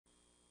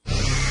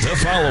The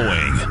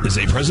following is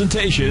a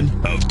presentation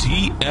of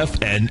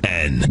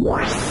TFNN.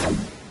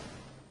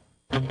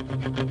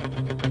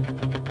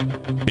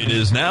 It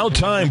is now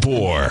time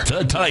for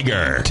the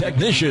Tiger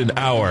Technician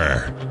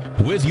Hour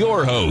with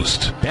your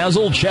host,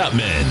 Basil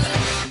Chapman.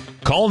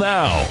 Call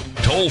now,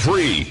 toll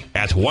free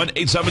at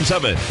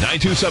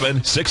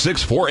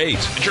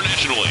 1-877-927-6648.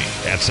 Internationally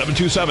at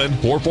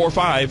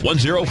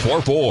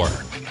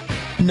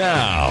 727-445-1044.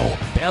 Now,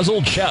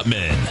 Basil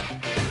Chapman.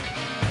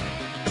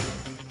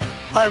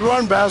 Hi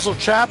everyone, Basil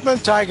Chapman,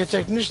 Tiger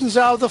Technicians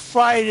Hour, the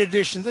Friday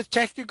edition, the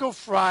Technical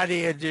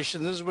Friday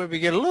edition. This is where we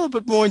get a little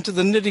bit more into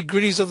the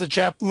nitty-gritties of the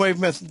Chapman wave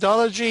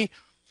methodology,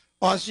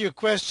 answer your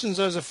questions.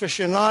 Those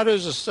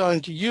aficionados are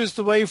starting to use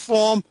the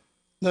waveform,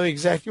 know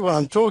exactly what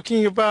I'm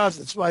talking about.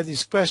 That's why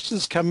these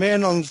questions come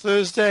in on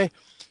Thursday,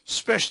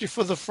 especially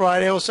for the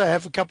Friday. Also, I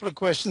have a couple of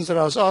questions that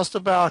I was asked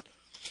about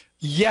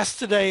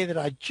yesterday that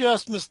I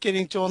just missed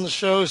getting to on the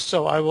show,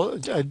 so I will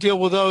deal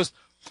with those.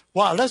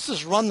 Wow, let's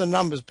just run the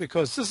numbers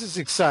because this is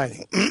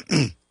exciting.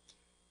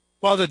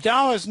 While the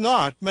Dow has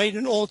not made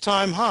an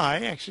all-time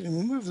high, actually, let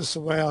me move this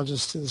away. I'll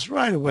just do this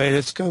right away.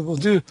 Let's go. We'll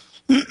do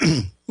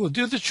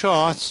the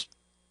charts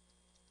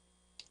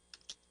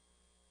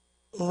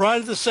right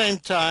at the same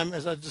time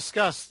as I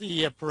discuss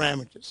the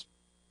parameters.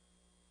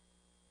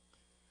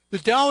 The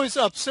Dow is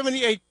up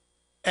 78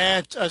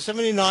 at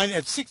 79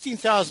 at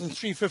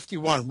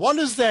 16,351. What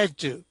does that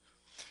do?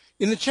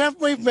 In the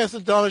Chapman wave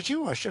methodology,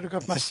 I should have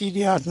got my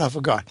CD out and I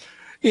forgot.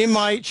 In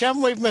my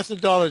Chapman wave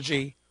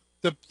methodology,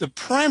 the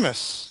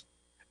premise,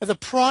 the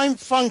prime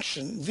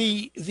function,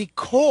 the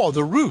core,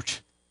 the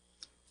root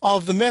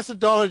of the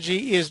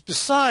methodology is,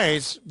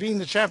 besides being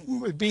the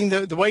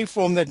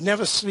waveform that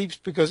never sleeps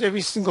because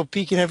every single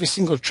peak and every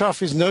single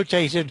trough is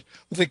notated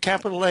with a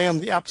capital A on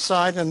the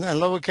upside and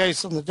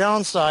lowercase on the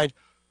downside,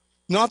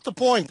 not the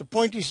point. The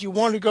point is you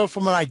want to go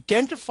from an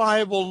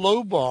identifiable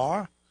low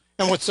bar.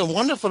 And what's so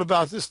wonderful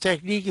about this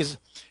technique is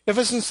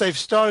ever since they've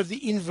started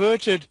the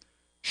inverted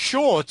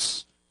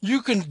shorts,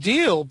 you can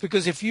deal,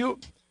 because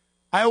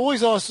I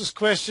always ask this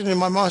question in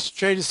my Master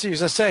Trader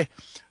series. I say,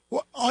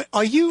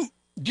 do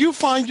you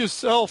find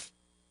yourself,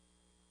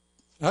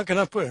 how can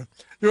I put it?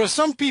 There are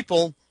some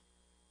people,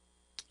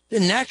 the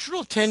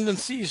natural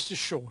tendency is to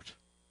short.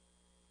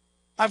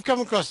 I've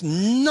come across a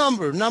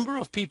number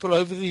of people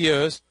over the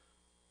years.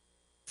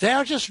 They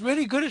are just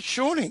really good at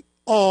shorting.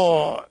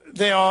 Or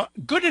they are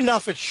good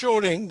enough at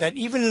shorting that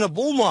even in a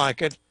bull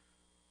market,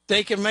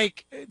 they can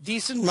make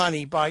decent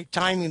money by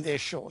timing their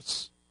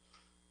shorts.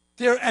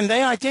 And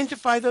they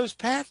identify those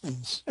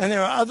patterns. And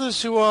there are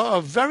others who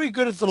are very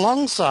good at the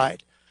long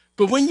side.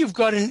 But when you've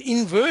got a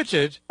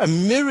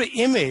mirror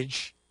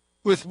image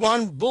with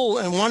one bull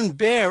and one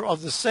bear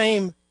of the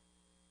same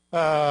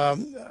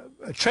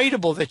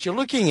tradable that you're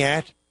looking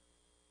at,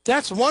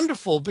 that's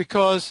wonderful,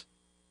 because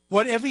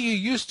whatever you're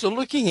used to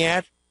looking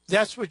at,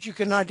 that's what you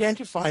can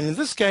identify. And in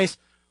this case,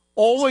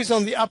 always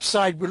on the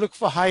upside, we look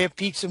for higher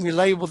peaks and we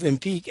label them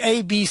peak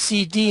A, B,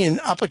 C, D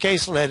in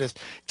uppercase letters.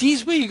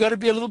 D's where you got to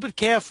be a little bit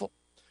careful.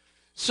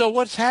 So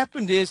what's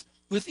happened is,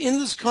 within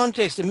this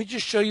context, let me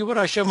just show you what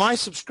I show my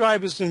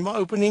subscribers in my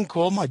opening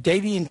call, my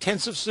daily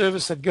intensive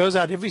service that goes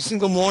out every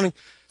single morning,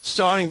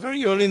 starting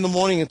very early in the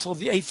morning until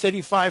the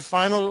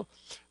 8:35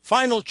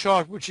 final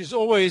chart, which is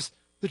always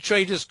the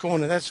Trader's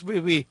Corner. That's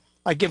where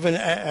I give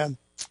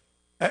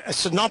a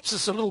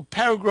synopsis, a little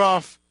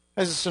paragraph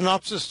as a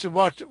synopsis to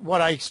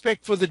what I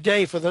expect for the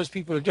day for those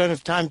people who don't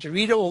have time to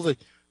read all the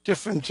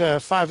different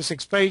 5 or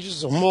 6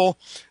 pages or more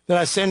that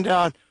I send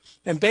out.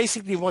 And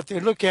basically what they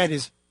look at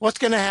is what's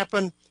going to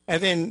happen,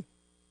 and then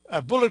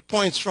bullet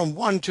points from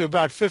 1 to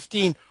about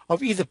 15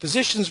 of either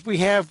positions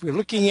we're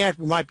looking at.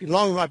 We might be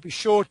long, we might be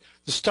short.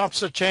 The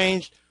stops are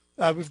changed.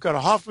 We've got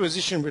a half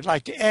position we'd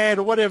like to add,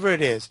 or whatever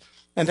it is.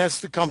 And that's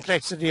the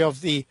complexity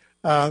of the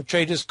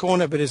Trader's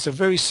Corner, but it's a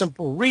very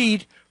simple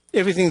read.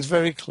 Everything's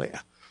very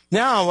clear.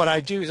 Now what I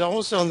do is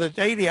also on the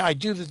daily, I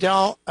do the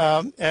Dow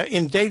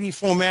in daily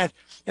format,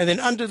 and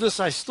then under this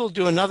I still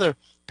do another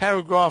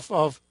paragraph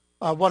of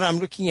what I'm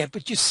looking at.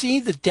 But you see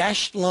the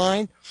dashed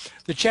line,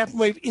 the Chapman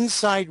wave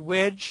inside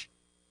wedge,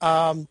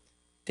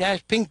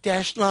 pink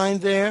dashed line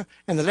there,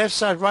 and the left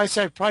side, right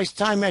side price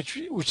time match,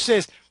 which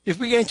says if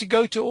we're going to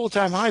go to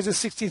all-time highs of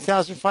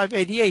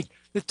 16,588,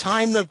 the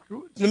time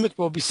limit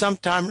will be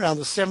sometime around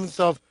the 7th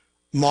of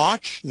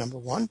March, number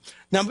one.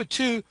 Number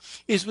two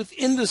is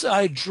within this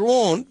I've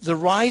drawn the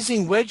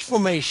rising wedge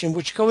formation,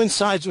 which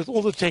coincides with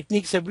all the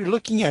techniques that we're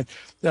looking at.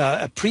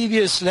 A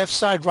previous left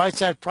side, right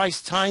side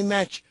price time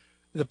match,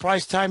 the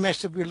price time match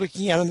that we're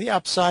looking at on the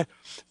upside.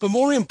 But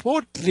more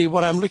importantly,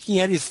 what I'm looking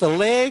at is the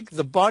leg,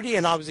 the body,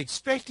 and I was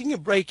expecting a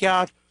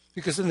breakout,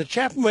 because in the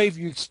Chapman wave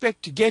you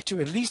expect to get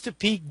to at least a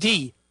peak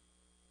D,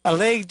 a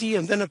leg D,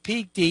 and then a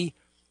peak D.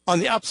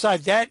 On the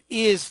upside, that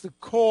is the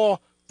core.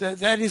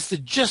 That is the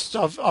gist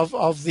of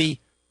the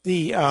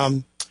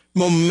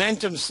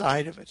momentum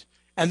side of it.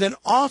 And then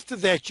after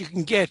that, you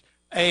can get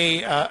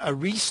a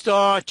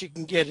restart, you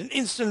can get an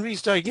instant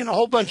restart, you get a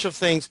whole bunch of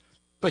things,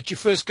 but you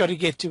first got to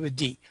get to a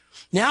D.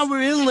 Now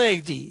we're in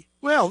leg D.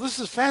 Well, this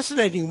is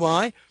fascinating.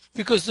 Why?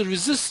 because the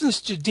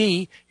resistance to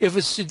D, if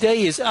it's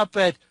today, is up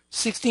at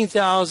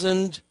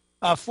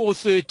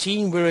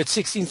 16,413. We're at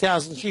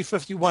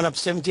 16,351, up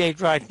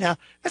 78 right now.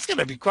 That's going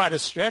to be quite a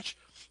stretch.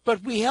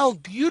 But we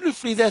held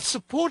beautifully that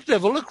support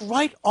level. Look,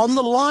 right on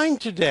the line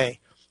today.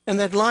 And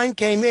that line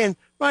came in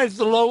right at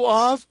the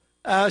low of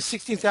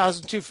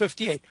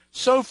 16,258.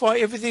 So far,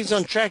 everything's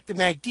on track. The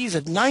MACD is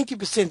at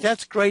 90%.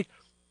 That's great.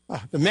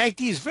 The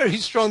MACD is very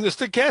strong. The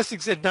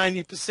stochastic's at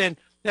 90%.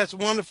 That's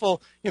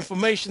wonderful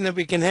information that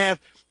we can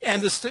have.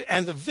 And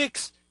the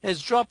VIX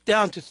has dropped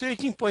down to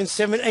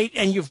 13.78.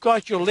 And you've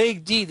got your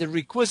leg D, the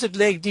requisite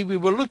leg D we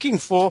were looking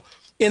for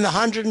in the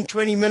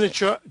 120-minute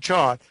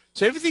chart.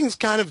 So everything's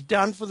kind of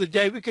done for the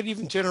day. We could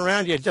even turn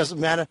around here. It doesn't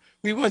matter.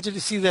 We wanted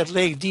to see that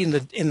leg D in the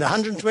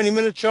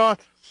 120-minute chart.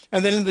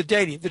 And then in the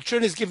daily, the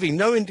trend is giving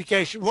no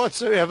indication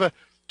whatsoever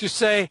to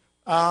say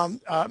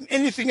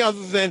anything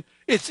other than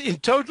it's in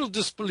total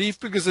disbelief,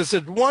 because it's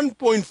at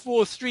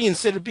 1.43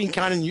 instead of being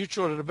kind of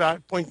neutral at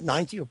about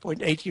 0.90 or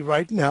 0.80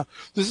 right now.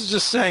 This is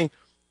just saying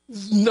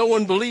no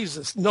one believes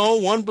us. No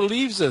one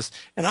believes us.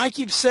 And I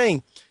keep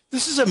saying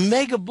this is a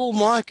mega bull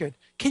market.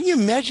 Can you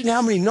imagine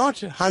how many,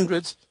 not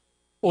hundreds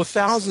or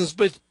thousands,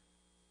 but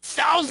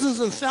thousands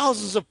and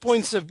thousands of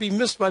points have been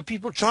missed by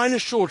people trying to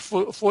short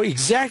for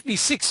exactly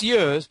 6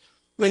 years,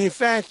 when in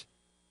fact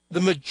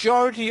the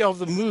majority of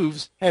the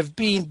moves have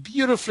been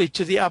beautifully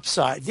to the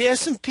upside. The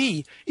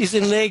S&P is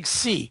in leg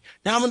C.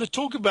 Now I'm going to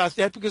talk about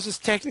that because it's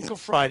Technical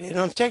Friday. And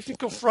on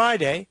Technical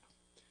Friday,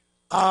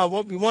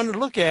 what we want to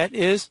look at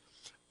is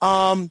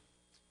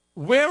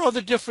where are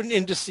the different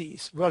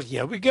indices? Well,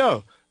 here we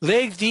go.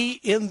 Leg D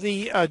in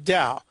the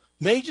Dow.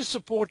 Major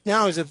support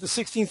now is at the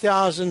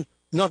 16,000,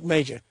 not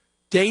major.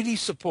 Daily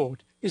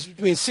support is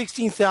between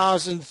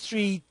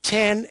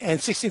 16,310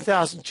 and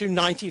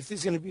 16,290 if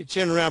there's going to be a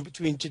turnaround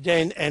between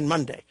today and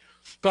Monday.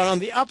 But on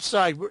the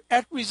upside, we're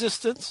at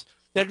resistance.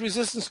 That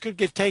resistance could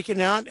get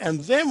taken out. And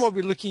then what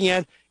we're looking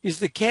at is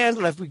the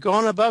candle. Have we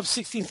gone above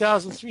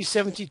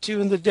 16,372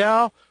 in the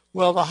Dow?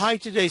 Well, the high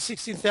today is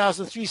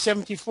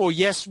 16,374.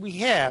 Yes, we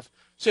have.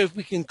 So if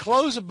we can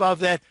close above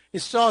that,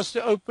 it starts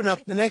to open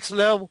up the next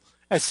level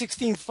at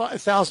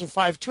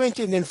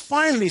 16,520 and then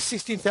finally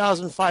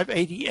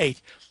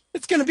 16,588.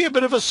 It's going to be a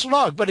bit of a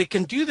slog, but it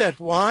can do that.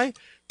 Why?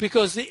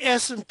 Because the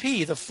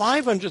S&P, the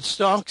 500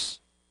 stocks,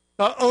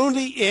 are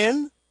only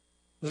in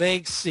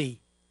leg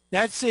C.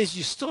 That says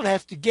you still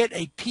have to get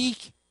a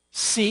peak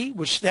C,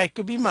 which that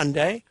could be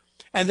Monday,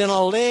 and then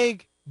a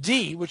leg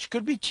D, which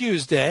could be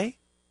Tuesday.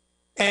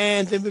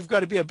 And then we've got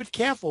to be a bit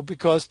careful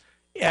because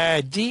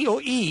D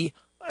or E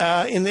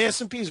in the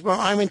S&P is where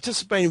I'm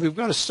anticipating we've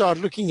got to start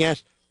looking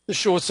at the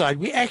short side.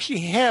 We actually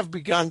have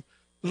begun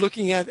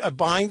looking at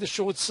buying the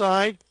short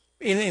side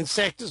in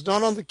sectors,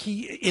 not on the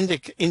key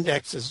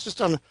indexes, just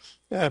on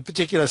a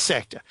particular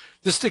sector.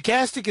 The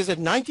stochastic is at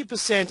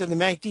 90% and the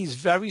MACD is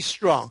very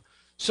strong.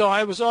 So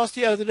I was asked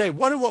the other day,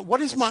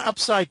 what is my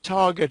upside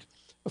target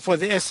for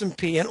the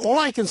S&P? And all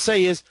I can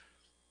say is,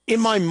 in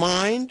my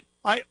mind,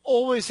 I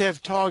always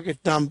have target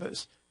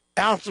numbers.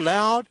 Out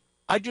loud,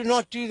 I do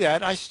not do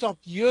that. I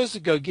stopped years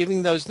ago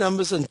giving those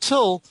numbers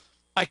until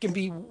I can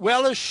be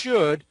well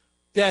assured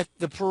that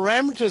the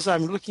parameters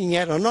I'm looking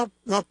at are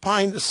not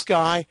pie in the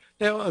sky.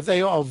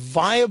 They are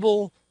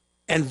viable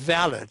and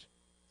valid.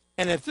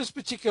 And at this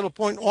particular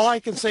point, all I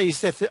can say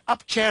is that the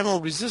up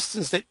channel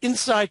resistance, that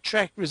inside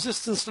track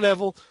resistance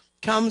level,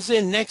 comes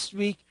in next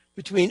week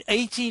between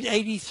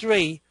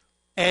 1883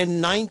 and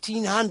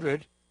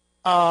 1900.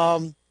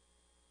 And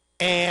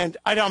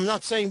I'm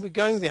not saying we're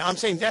going there. I'm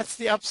saying that's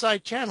the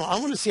upside channel. I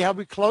want to see how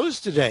we close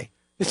today.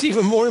 It's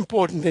even more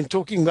important than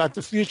talking about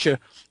the future.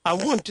 I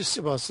want to see,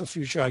 well, it's the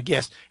future, I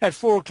guess. At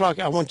 4 o'clock,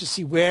 I want to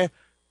see where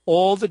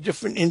all the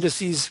different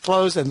indices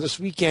close. And this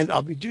weekend,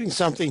 I'll be doing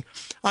something.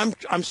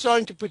 I'm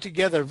starting to put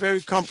together a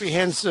very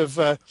comprehensive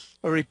a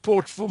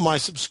report for my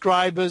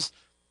subscribers.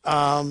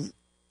 I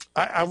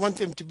want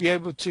them to be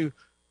able to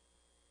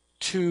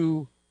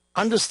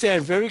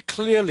understand very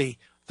clearly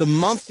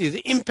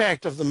the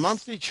impact of the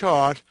monthly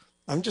chart.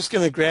 I'm just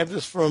going to grab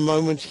this for a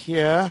moment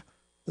here.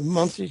 The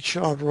monthly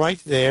chart right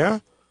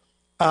there.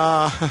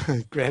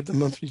 Grab the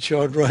monthly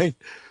chart right.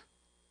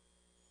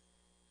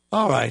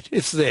 All right,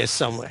 it's there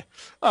somewhere.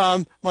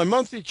 My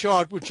monthly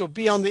chart, which will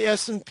be on the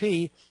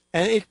S&P,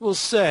 and it will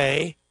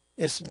say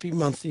S&P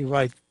monthly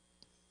right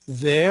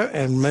there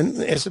and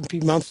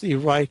S&P monthly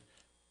right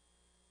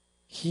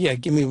here.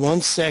 Give me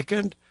 1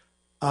 second.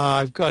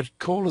 I've got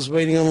callers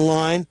waiting on the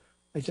line.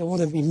 I don't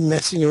want to be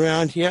messing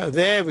around here.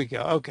 There we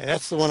go. Okay,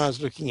 that's the one I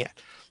was looking at.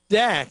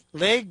 That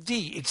leg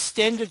D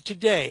extended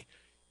today.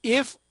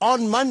 If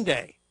on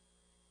Monday,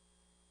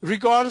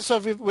 regardless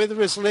of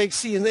whether it's leg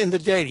C in the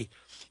daily,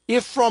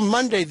 if from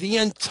Monday the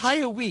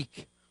entire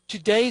week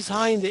today's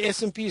high in the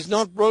S&P is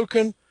not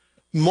broken,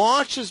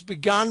 March has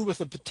begun with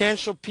a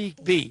potential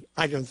peak B.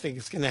 I don't think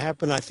it's going to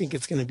happen. I think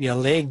it's going to be a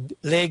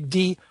leg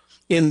D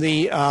in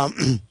the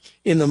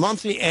in the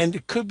monthly, and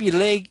it could be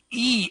leg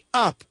E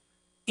up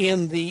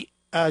in the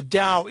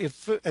Dow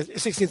if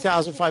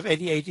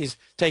 16,588 is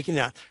taken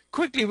out.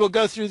 Quickly, we'll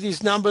go through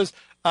these numbers.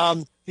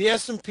 The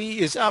S&P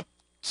is up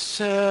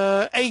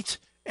 8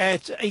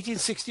 at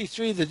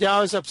 1863. The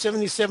Dow is up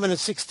 77 at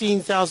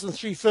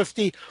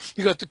 16,350.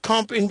 You got the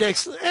comp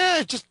index,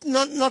 just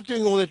not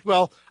doing all that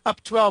well,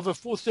 up 12 at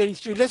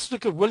 433. Let's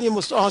look at, William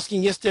was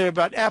asking yesterday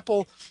about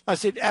Apple. I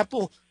said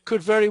Apple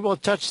could very well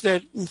touch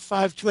that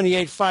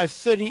 528,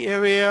 530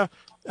 area.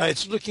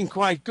 It's looking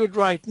quite good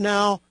right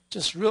now.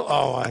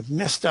 I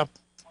messed up.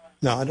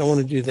 No, I don't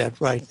want to do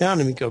that right now.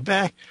 Let me go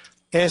back.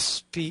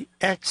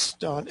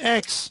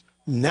 SPX.X.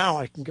 Now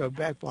I can go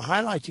back by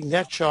highlighting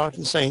that chart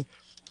and saying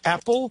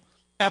Apple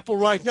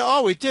right now.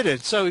 Oh, it did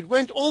it. So it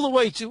went all the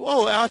way to,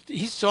 out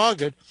his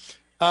target,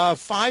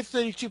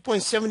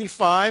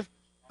 532.75.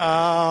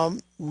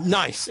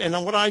 Nice.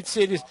 And what I'd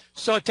said is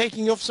start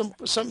taking off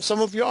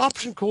some of your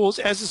option calls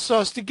as it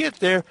starts to get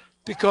there,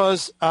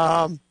 because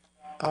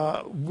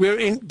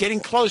we're getting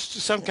close to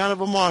some kind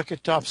of a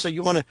market top. So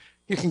you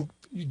can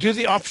do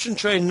the option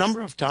trade a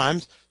number of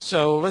times.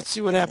 So let's see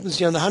what happens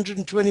here on the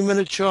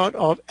 120-minute chart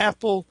of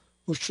Apple,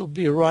 which will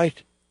be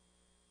right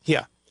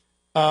here.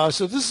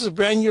 So this is a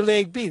brand new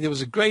leg B. There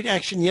was a great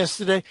action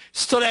yesterday.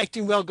 Still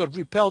acting well, got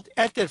repelled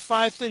at that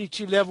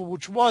 532 level,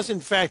 which was, in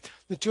fact,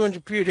 the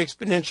 200-period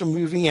exponential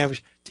moving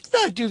average. Didn't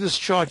I do this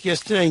chart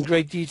yesterday in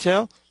great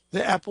detail?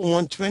 The Apple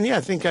 120,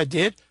 I think I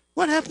did.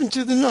 What happened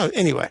to the note?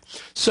 Anyway,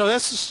 so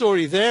that's the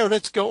story there.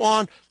 Let's go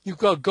on. You've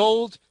got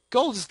gold.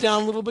 Gold is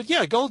down a little bit.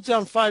 Yeah, gold's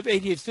down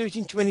 580 at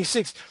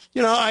 1326.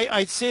 You know,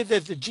 I said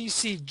that the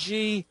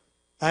GCG,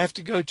 I have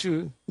to go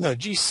to, no,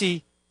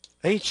 GCH,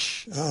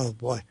 oh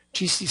boy,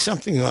 GC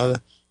something or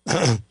other,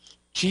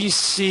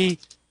 GCM.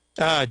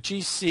 I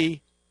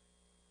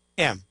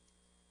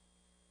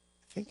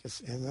think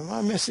it's M. Am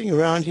I messing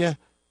around here?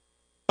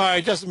 All right,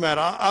 it doesn't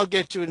matter. I'll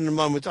get to it in a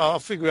moment. I'll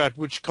figure out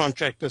which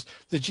contract, because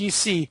the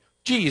GCG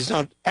is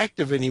not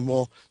active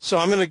anymore. So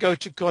I'm going to go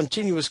to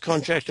continuous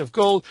contract of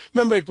gold.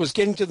 Remember, it was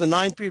getting to the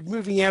 9-period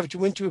moving average. It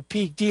went to a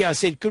peak D. I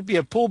said it could be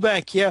a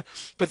pullback here,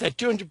 but that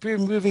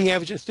 200-period moving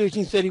average at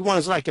 1331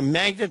 is like a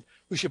magnet.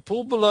 We should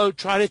pull below,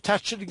 try to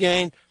touch it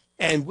again,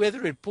 and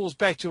whether it pulls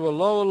back to a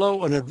lower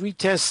low and it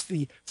retests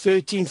the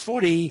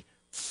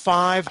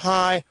 1345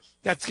 high,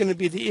 that's going to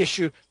be the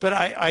issue. But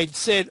I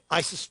said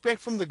I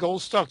suspect from the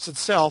gold stocks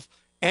itself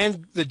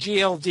and the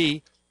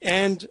GLD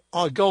and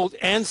our gold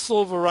and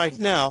silver right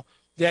now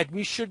that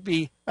we should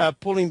be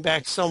pulling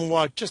back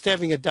somewhat, just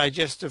having a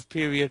digestive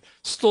period.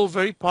 Still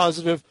very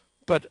positive,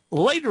 but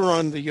later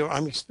on in the year,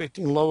 I'm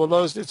expecting lower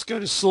lows. Let's go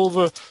to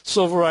silver.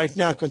 Silver right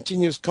now,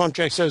 continuous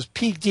contract. So it's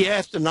peaked here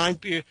at the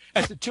 9-period,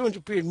 at the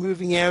 200-period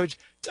moving average.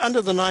 It's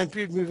under the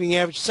 9-period moving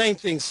average. Same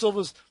thing.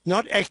 Silver's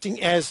not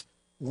acting as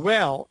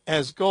well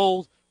as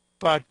gold,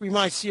 but we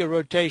might see a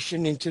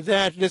rotation into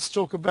that. Let's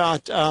talk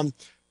about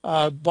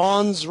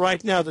bonds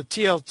right now. The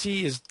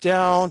TLT is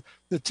down.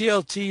 The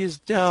TLT is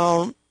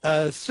down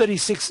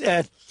 36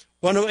 at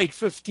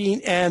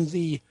 108.15, and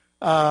the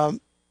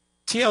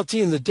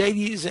TLT in the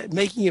daily is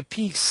making a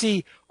peak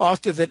C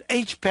after that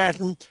H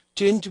pattern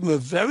turned into a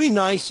very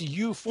nice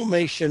U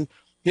formation.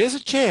 There's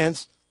a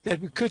chance that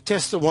we could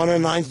test the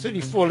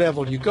 109.34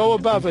 level. You go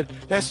above it,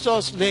 that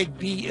starts leg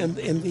B in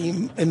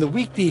the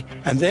weekly,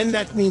 and then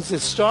that means that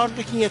start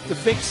looking at the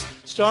VIX,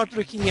 start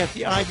looking at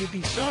the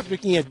IBB, start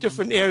looking at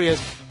different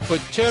areas for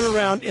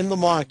turnaround in the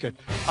market.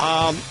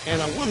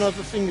 And one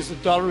other thing is the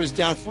dollar is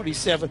down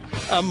 47.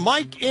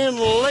 Mike in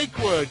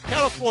Lakewood,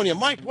 California.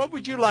 Mike, what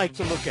would you like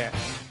to look at?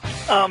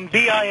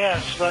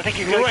 BIS. So I think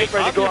you're going to get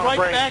ready to go on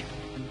break. Back.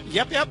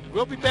 Yep,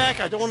 we'll be back.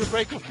 I don't want to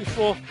break off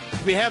before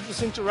we have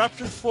this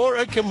interruption for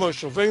a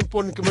commercial. Very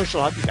important commercial.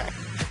 I'll be back.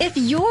 If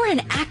you're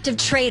an active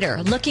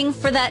trader looking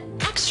for that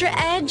extra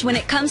edge when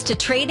it comes to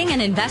trading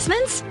and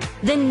investments,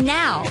 then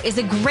now is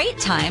a great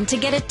time to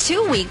get a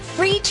 2-week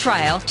free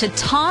trial to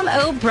Tom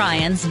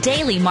O'Brien's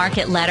daily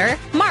market letter,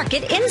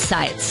 Market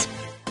Insights.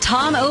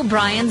 Tom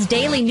O'Brien's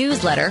daily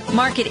newsletter,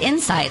 Market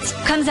Insights,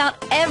 comes out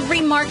every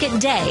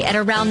market day at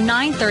around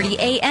 9:30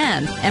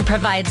 a.m. and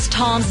provides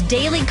Tom's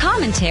daily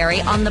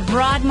commentary on the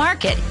broad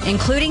market,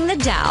 including the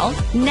Dow,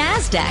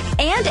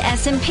 NASDAQ, and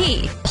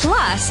S&P,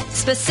 plus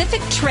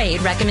specific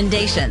trade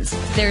recommendations.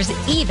 There's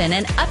even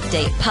an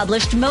update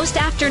published most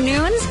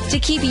afternoons to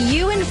keep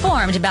you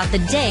informed about the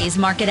day's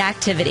market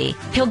activity.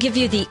 He'll give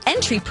you the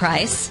entry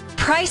price,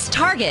 price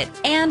target,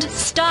 and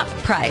stop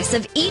price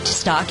of each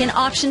stock in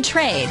option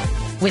trade.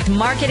 With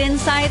Market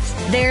Insights,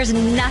 there's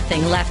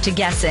nothing left to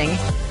guessing.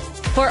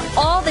 For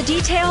all the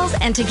details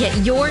and to get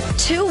your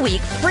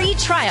 2-week free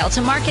trial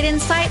to Market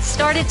Insights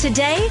started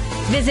today,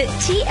 visit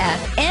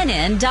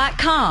TFNN.com.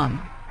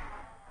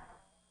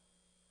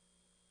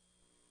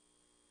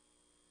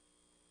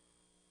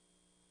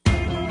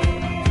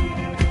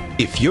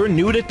 If you're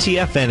new to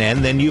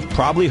TFNN, then you've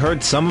probably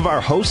heard some of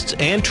our hosts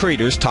and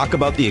traders talk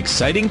about the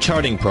exciting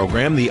charting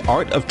program, The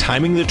Art of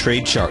Timing the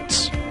Trade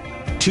Charts.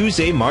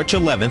 Tuesday, March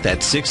 11th at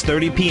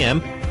 6:30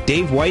 p.m.,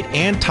 Dave White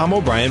and Tom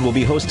O'Brien will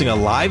be hosting a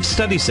live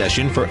study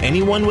session for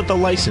anyone with a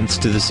license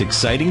to this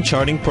exciting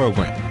charting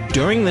program.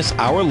 During this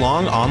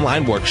hour-long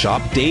online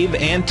workshop, Dave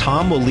and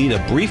Tom will lead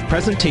a brief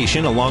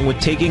presentation along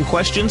with taking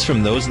questions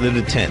from those that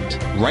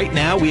attend. Right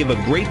now, we have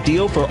a great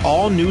deal for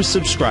all new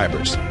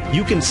subscribers.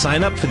 You can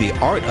sign up for the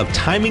Art of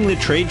Timing the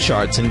Trade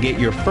Charts and get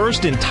your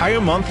first entire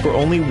month for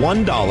only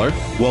 $1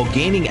 while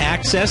gaining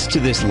access to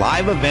this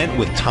live event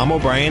with Tom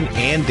O'Brien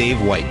and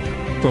Dave White.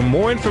 For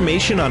more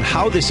information on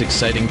how this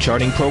exciting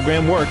charting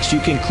program works, you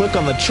can click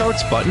on the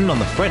Charts button on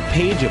the front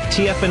page of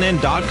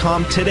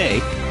TFNN.com today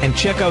and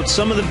check out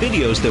some of the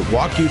videos that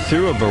walk you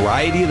through a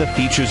variety of the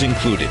features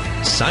included.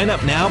 Sign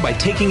up now by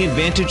taking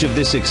advantage of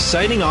this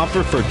exciting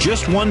offer for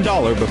just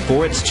 $1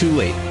 before it's too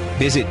late.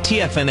 Visit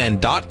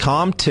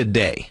TFNN.com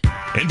today.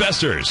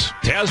 Investors,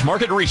 Taz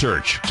Market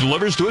Research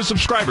delivers to its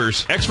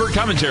subscribers expert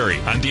commentary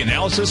on the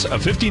analysis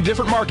of 15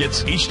 different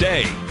markets each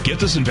day. Get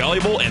this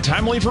invaluable and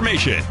timely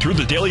information through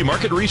the daily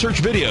market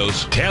research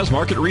videos Taz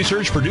Market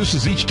Research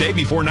produces each day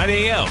before 9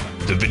 a.m.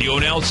 The video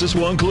analysis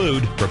will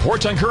include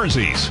reports on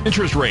currencies,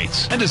 interest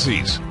rates,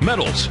 indices,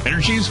 metals,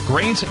 energies,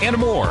 grains, and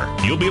more.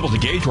 You'll be able to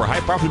gauge where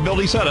high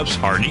profitability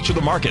setups are in each of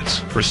the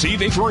markets.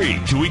 Receive a free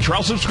 2-week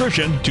trial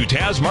subscription to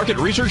Taz Market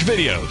Research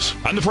videos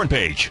on the front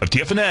page of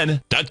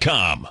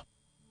TFNN.com.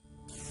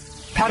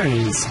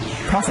 Patterns,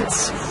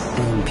 profits,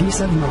 and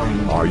peace of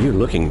mind. Are you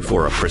looking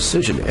for a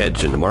precision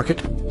edge in the market?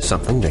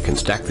 Something that can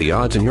stack the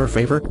odds in your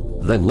favor?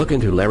 Then look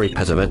into Larry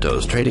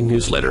Pesavento's trading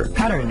newsletter.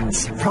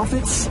 Patterns,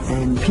 profits,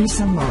 and peace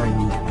of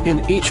mind.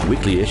 In each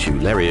weekly issue,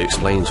 Larry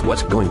explains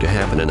what's going to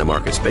happen in the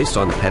markets based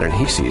on the pattern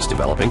he sees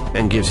developing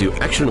and gives you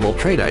actionable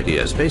trade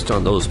ideas based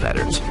on those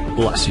patterns.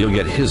 Plus, you'll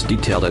get his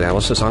detailed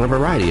analysis on a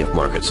variety of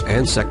markets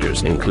and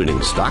sectors,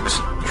 including stocks,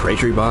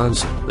 treasury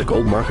bonds, the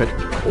gold market,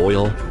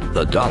 oil,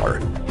 the dollar,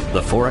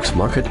 the Forex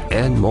market,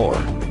 and more.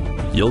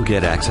 You'll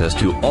get access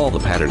to all the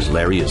patterns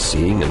Larry is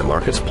seeing in the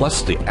markets,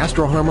 plus the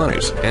Astro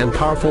Harmonics and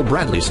powerful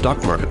Bradley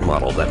stock market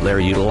model that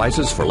Larry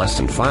utilizes for less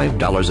than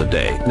 $5 a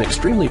day. An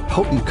extremely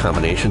potent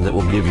combination that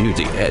will give you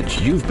the edge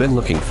you've been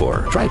looking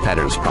for. Try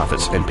Patterns,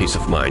 Profits, and Peace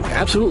of Mind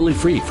absolutely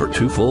free for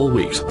 2 full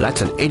weeks.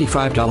 That's an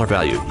 $85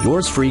 value.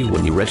 Yours free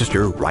when you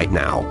register right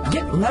now.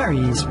 Get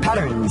Larry's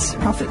Patterns,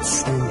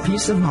 Profits, and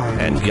Peace of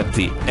Mind. And get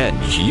the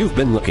edge you've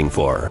been looking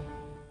for.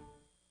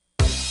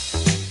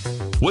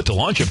 With the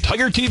launch of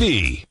Tiger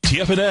TV,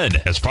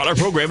 TFNN has brought our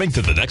programming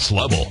to the next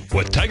level.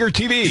 With Tiger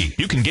TV,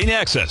 you can gain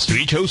access to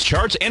each host's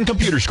charts and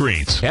computer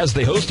screens as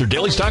they host their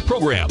daily stock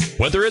program.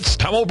 Whether it's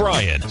Tom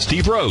O'Brien,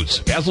 Steve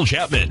Rhodes, Basil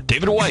Chapman,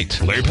 David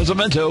White, Larry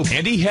Pesavento,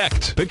 Andy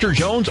Hecht, Victor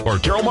Jones, or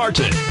Terrell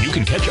Martin, you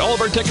can catch all of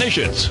our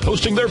technicians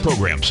hosting their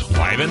programs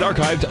live and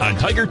archived on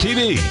Tiger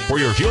TV for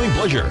your viewing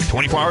pleasure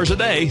 24 hours a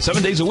day,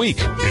 7 days a week.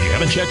 If you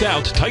haven't checked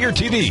out Tiger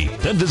TV,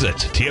 then visit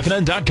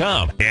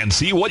TFNN.com and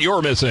see what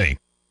you're missing.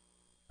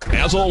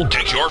 Basil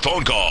takes your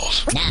phone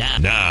calls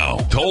now.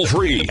 Toll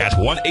free at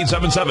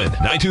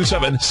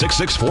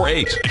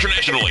 1-877-927-6648.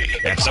 Internationally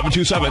at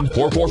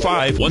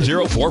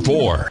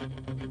 727-445-1044.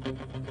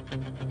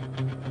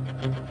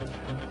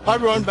 Hi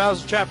everyone,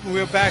 Basil Chapman.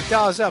 We're back.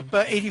 Dow's up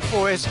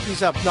 84,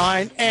 S&P's up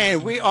 9,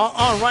 and we are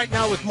on right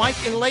now with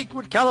Mike in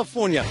Lakewood,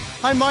 California.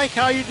 Hi Mike,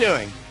 how are you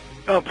doing?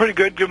 Oh, pretty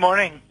good. Good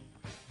morning.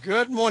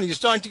 Good morning. You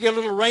starting to get a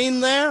little rain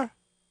there?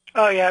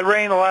 Oh yeah, it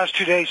rained the last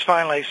 2 days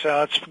finally, so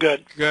that's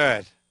good.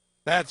 Good.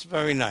 That's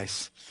very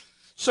nice.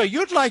 So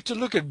you'd like to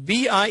look at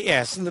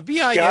BIS, and the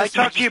BIS... Yeah, I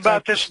talked to you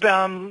about this.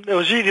 It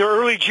was either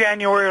early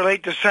January or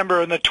late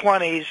December in the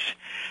 20s.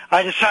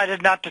 I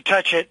decided not to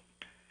touch it,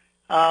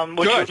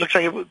 which it looks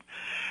like it would.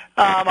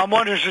 I'm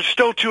wondering, is it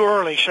still too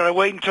early? Should I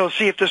wait until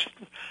see if this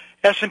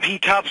S&P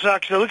tops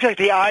out? Because it looks like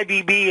the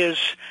IBB is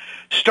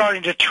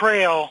starting to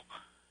trail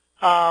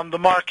the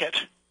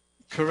market.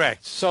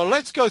 Correct. So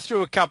let's go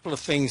through a couple of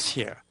things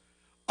here.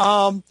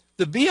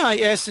 The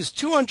BIS is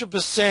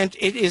 200%.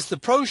 It is the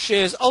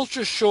ProShares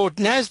Ultra Short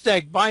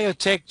NASDAQ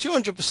Biotech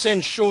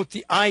 200% short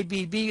the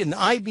IBB. And the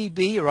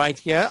IBB right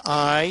here,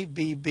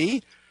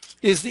 IBB,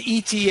 is the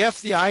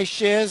ETF, the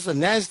iShares, the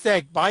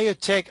NASDAQ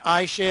Biotech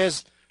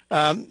iShares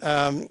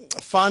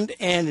fund.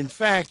 And in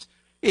fact,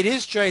 it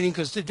is trading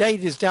because the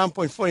date is down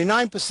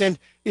 0.49%,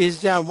 is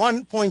down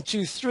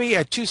 1.23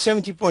 at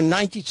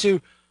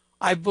 270.92.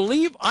 I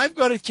believe I've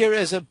got it here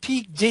as a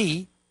peak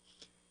D.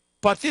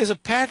 But there's a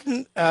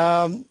pattern,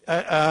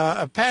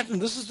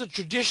 this is the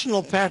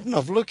traditional pattern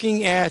of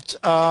looking at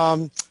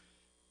a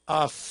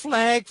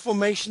flag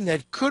formation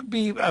that could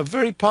be a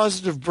very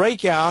positive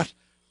breakout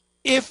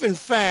if, in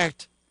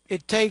fact,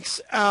 it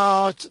takes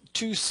out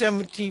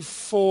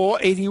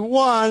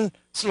 274.81.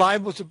 It's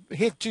liable to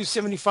hit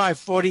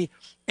 275.40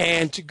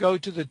 and to go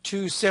to the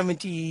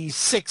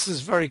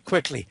 276s very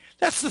quickly.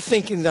 That's the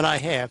thinking that I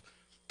have.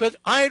 But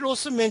I had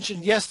also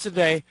mentioned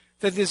yesterday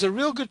that there's a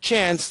real good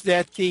chance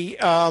that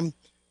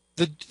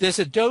there's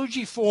a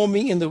doji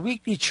forming in the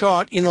weekly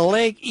chart in a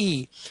leg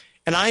E.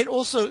 And I had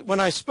also, when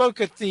I spoke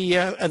at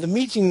the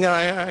meeting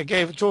that I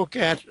gave a talk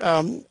at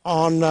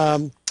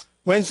on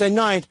Wednesday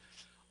night,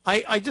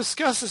 I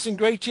discussed this in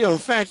great deal. In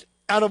fact,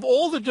 out of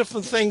all the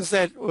different things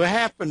that were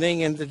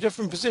happening and the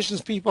different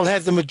positions people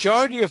had, the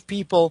majority of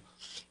people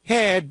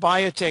had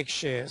biotech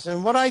shares.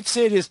 And what I'd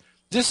said is,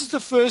 this is the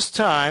first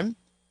time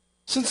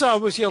since I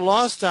was here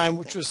last time,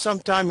 which was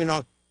sometime in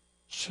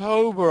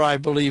October, I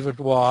believe it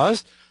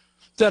was,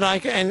 that I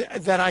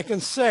can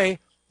say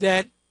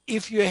that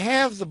if you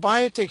have the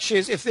biotech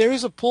shares, if there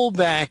is a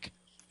pullback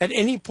at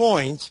any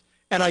point,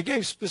 and I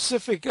gave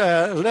specific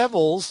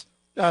levels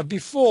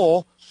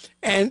before,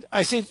 and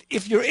I said,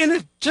 if you're in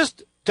it,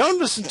 just don't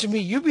listen to me.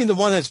 You've been the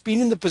one that's been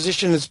in the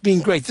position that's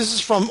been great. This is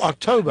from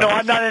October. No,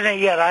 I'm not in it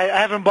yet. I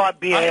haven't bought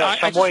BAS.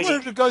 I just waiting.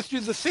 wanted to go through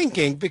the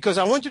thinking because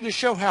I wanted to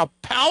show how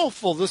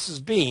powerful this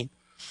has been.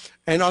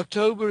 And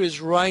October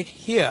is right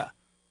here.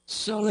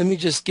 So let me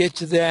just get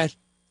to that.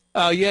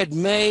 You had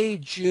May,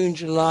 June,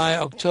 July.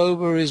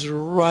 October is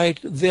right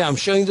there. I'm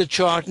showing the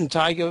chart in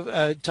Tiger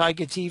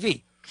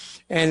TV.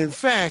 And in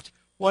fact,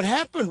 what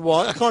happened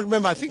was, I can't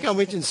remember, I think I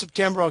went in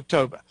September,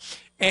 October.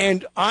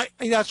 And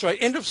that's right,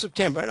 end of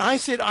September. And I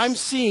said, I'm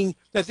seeing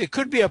that there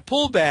could be a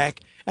pullback.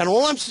 And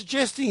all I'm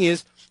suggesting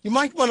is you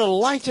might want to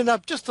lighten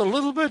up just a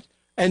little bit.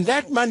 And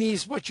that money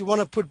is what you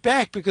want to put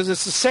back because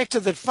it's a sector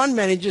that fund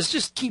managers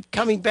just keep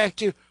coming back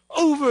to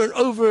over and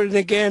over and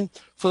again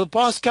for the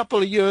past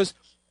couple of years.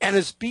 And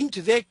it's been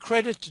to their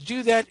credit to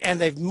do that. And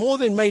they've more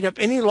than made up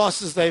any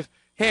losses they've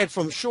had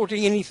from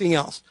shorting anything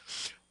else.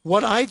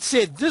 What I'd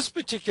said this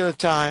particular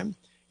time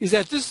is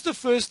that this is the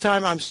first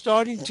time I'm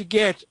starting to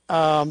get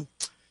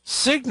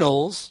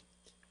signals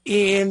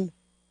in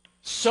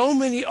so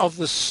many of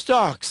the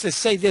stocks that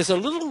say there's a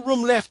little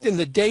room left in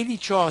the daily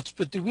charts,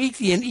 but the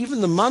weekly and even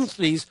the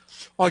monthlies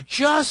are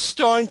just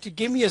starting to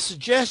give me a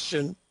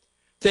suggestion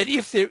that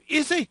if there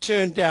is a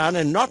turn down,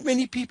 and not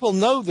many people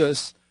know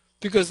this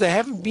because they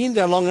haven't been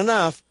there long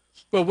enough,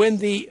 but when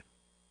the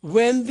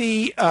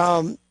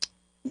NASDAQ,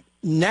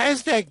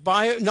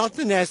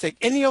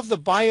 any of the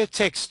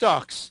biotech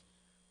stocks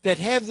that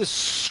have the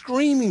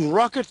screaming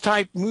rocket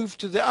type move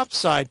to the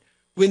upside,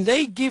 when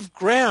they give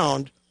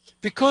ground,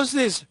 because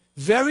there's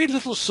very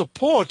little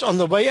support on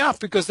the way up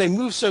because they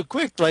move so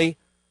quickly,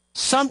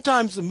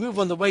 sometimes the move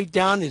on the way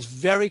down is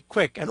very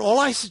quick. And all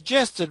I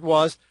suggested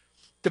was,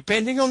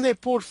 depending on their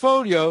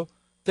portfolio,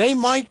 they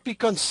might be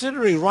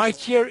considering right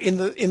here in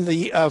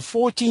the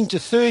 14 to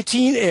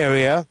 13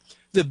 area,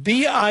 the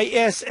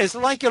BIS as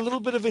like a little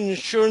bit of an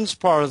insurance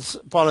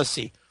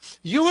policy.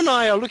 You and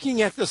I are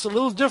looking at this a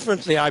little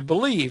differently, I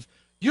believe.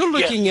 You're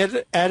looking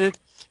at it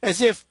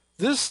as if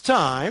this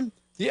time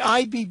the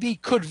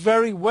IBB could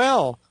very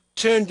well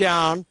turn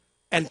down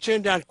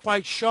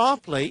quite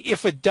sharply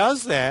if it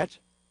does that,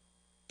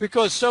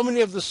 because so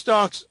many of the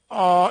stocks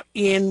are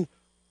in,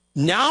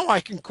 now I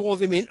can call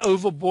them in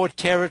overbought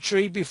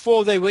territory.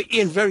 Before they were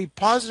in very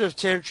positive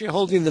territory,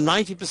 holding the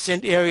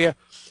 90% area,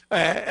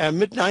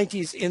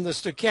 mid-90s in the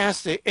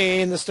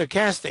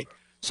stochastic.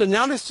 So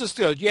now let's just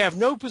go. You have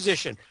no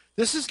position.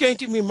 This is going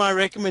to be my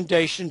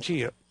recommendation to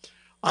you.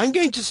 I'm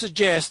going to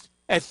suggest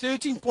at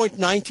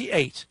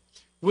 13.98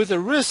 with a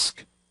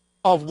risk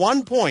of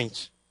 1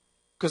 point,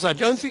 because I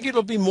don't think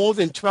it'll be more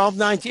than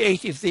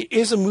 12.98 if there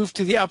is a move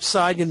to the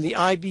upside in the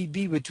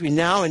IBB between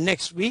now and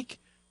next week,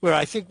 where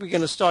I think we're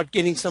going to start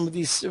getting some of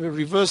these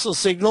reversal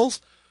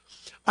signals.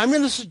 I'm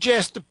going to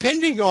suggest,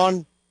 depending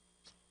on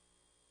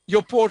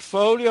your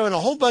portfolio and a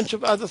whole bunch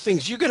of other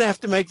things, you're going to have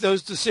to make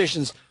those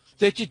decisions,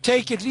 that you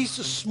take at least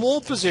a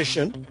small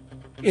position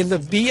in the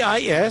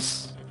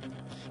BIS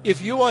if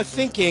you are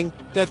thinking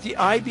that the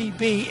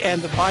IBB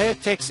and the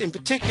biotechs in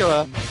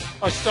particular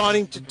are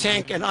starting to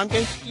tank. And I'm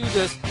going to do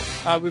this.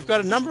 We've got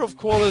a number of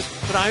callers,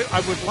 but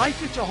I would like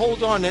you to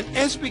hold on. And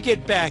as we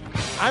get back,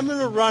 I'm going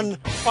to run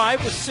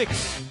 5 or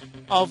 6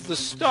 of the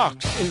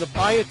stocks in the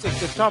biotech,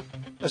 the top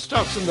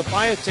stocks in the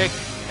biotech,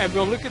 and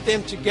we'll look at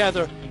them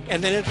together,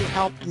 and then it will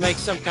help make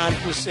some kind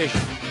of decision.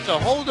 So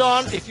hold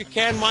on if you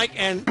can, Mike,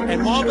 and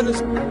Marvin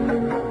is...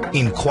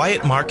 In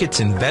quiet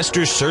markets,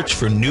 investors search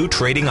for new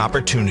trading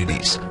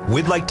opportunities.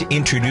 We'd like to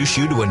introduce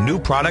you to a new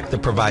product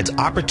that provides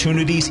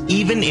opportunities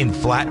even in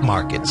flat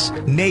markets.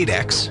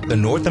 Nadex, the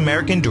North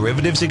American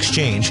Derivatives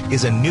Exchange,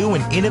 is a new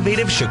and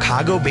innovative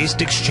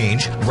Chicago-based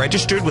exchange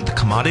registered with the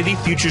Commodity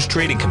Futures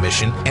Trading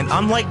Commission, and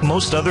unlike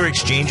most other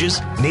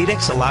exchanges,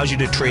 Nadex allows you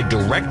to trade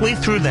directly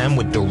through them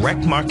with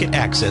direct market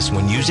access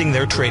when using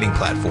their trading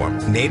platform.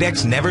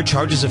 Nadex never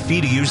charges a fee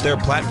to use their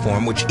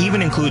platform, which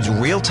even includes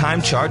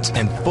real-time charts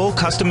and full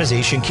customization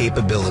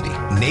capability.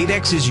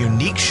 Nadex's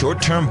unique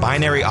short-term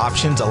binary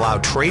options allow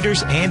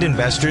traders and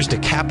investors to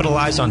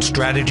capitalize on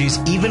strategies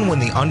even when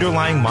the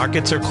underlying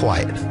markets are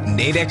quiet.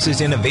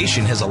 Nadex's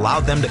innovation has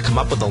allowed them to come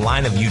up with a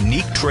line of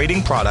unique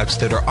trading products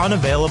that are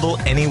unavailable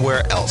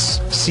anywhere else.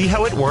 See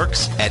how it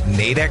works at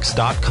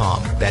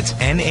nadex.com. That's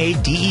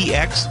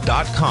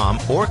NADEX.com,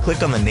 or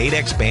click on the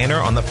Nadex banner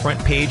on the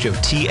front page of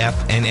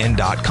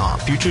TFNN.com.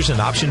 Futures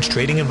and options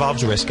trading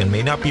involves risk and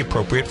may not be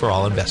appropriate for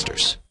all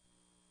investors.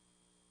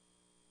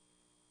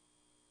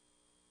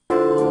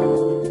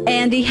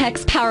 Andy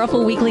Heck's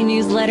powerful weekly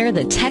newsletter,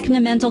 the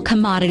Technomental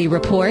Commodity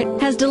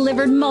Report, has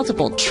delivered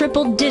multiple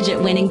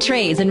triple-digit winning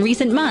trades in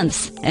recent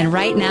months. And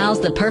right now's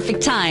the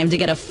perfect time to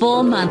get a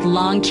full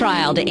month-long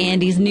trial to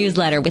Andy's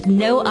newsletter with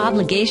no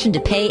obligation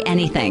to pay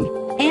anything.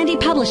 Andy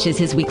publishes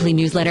his weekly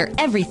newsletter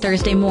every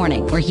Thursday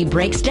morning where he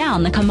breaks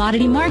down the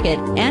commodity market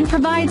and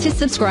provides his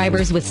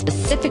subscribers with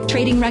specific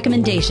trading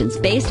recommendations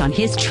based on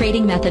his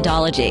trading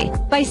methodology.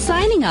 By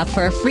signing up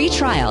for a free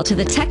trial to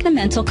the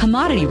Technomental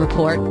Commodity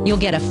Report, you'll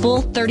get a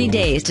full 30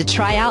 days to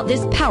try out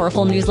this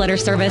powerful newsletter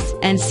service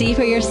and see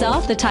for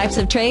yourself the types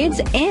of trades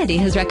Andy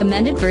has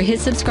recommended for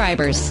his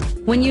subscribers.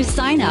 When you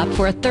sign up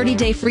for a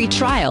 30-day free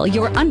trial,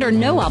 you're under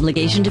no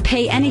obligation to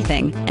pay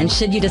anything. And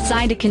should you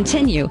decide to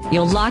continue,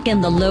 you'll lock in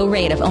the low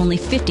rate of only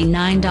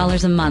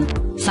 $59 a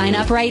month. Sign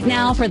up right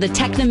now for the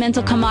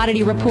Technomental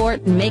Commodity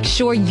Report and make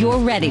sure you're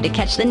ready to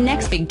catch the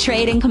next big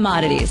trade in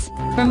commodities.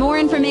 For more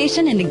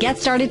information and to get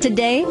started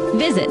today,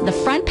 visit the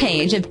front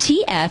page of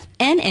TFNN.com.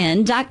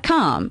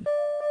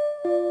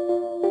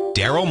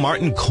 Daryl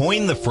Martin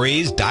coined the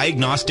phrase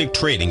diagnostic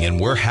trading, and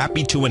we're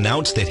happy to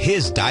announce that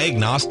his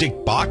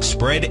diagnostic box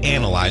spread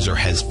analyzer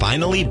has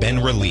finally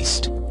been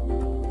released.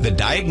 The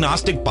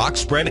Diagnostic Box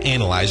Spread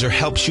Analyzer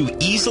helps you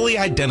easily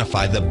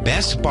identify the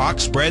best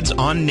box spreads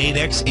on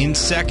Nadex in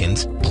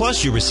seconds,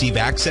 plus you receive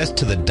access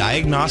to the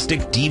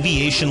diagnostic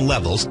deviation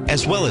levels,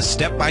 as well as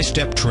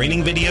step-by-step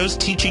training videos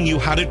teaching you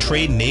how to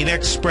trade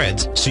Nadex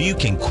spreads so you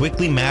can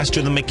quickly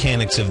master the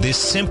mechanics of this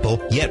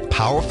simple yet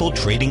powerful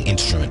trading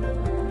instrument.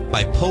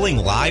 By pulling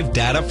live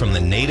data from the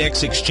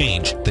Nadex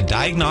exchange, the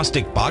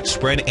Diagnostic Box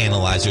Spread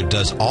Analyzer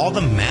does all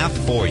the math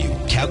for you,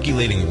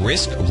 calculating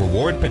risk,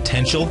 reward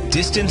potential,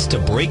 distance to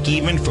break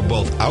even for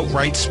both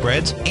outright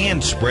spreads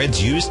and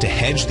spreads used to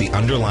hedge the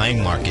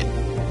underlying market.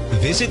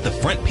 Visit the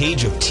front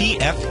page of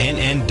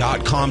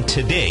TFNN.com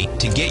today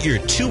to get your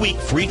 2-week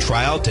free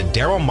trial to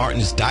Daryl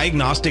Martin's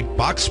Diagnostic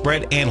Box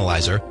Spread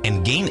Analyzer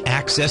and gain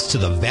access to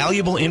the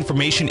valuable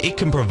information it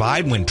can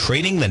provide when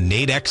trading the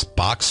Nadex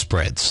box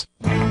spreads.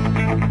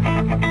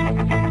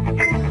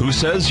 Who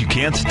says you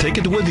can't take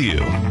it with you?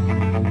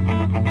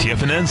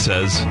 TFNN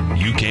says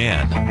you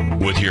can.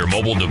 With your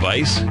mobile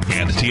device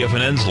and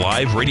TFNN's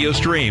live radio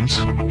streams,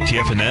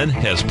 TFNN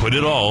has put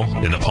it all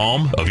in the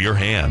palm of your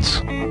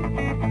hands.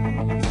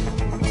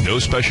 No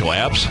special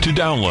apps to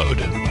download.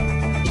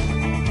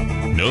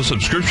 No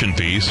subscription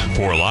fees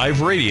for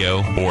live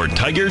radio or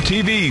Tiger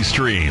TV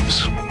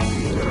streams.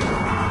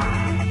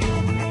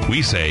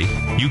 We say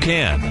you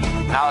can.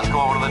 Now let's go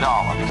over to the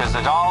dollar, because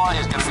the dollar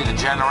is going to be the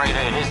generator.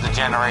 It is the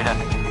generator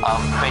of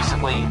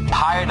basically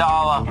higher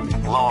dollar,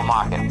 lower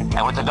market. And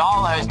what the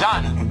dollar has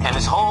done, and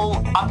this whole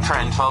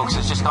uptrend, folks,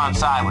 has just gone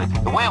sideways.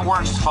 The way it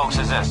works, folks,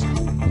 is this.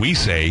 We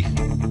say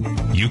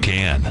you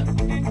can.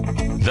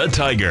 The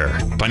Tiger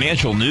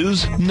Financial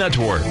News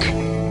Network.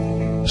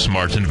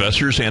 Smart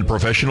investors and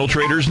professional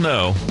traders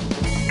know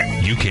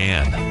you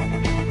can.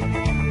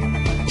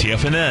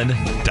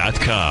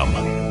 TFNN.com.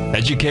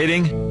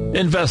 Educating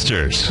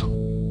investors.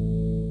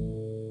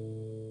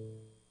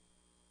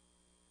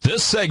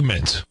 This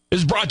segment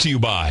is brought to you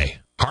by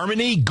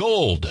Harmony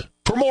Gold.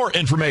 For more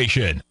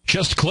information,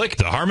 just click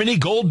the Harmony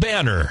Gold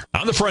banner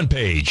on the front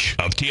page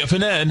of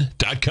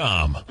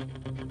TFNN.com.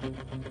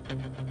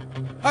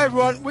 Hi,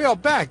 everyone. We are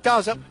back.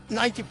 Dow's up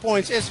 90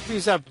 points.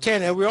 S&P's up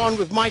 10. And we're on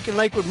with Mike in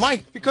Lakewood.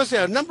 Mike, because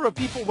there are a number of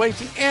people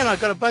waiting, and I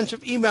got a bunch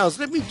of emails,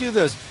 let me do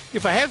this.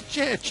 If I have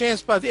a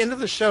chance by the end of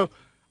the show,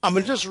 I'm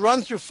going to just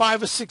run through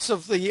 5 or 6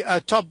 of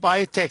the top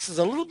biotechs. There's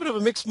a little bit of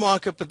a mixed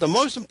market, but the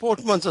most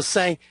important ones are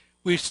saying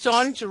we're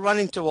starting to run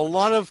into a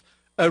lot of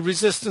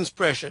resistance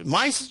pressure.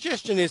 My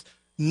suggestion is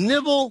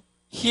nibble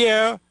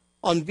here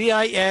on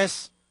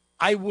BIS.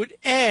 I would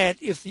add,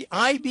 if the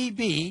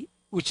IBB,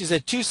 which is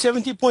at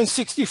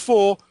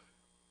 270.64,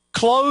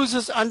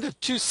 closes under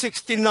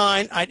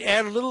 269, I'd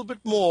add a little bit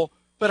more,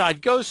 but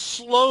I'd go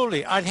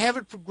slowly. I'd have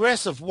it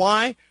progressive.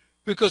 Why?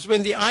 Because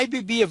when the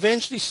IBB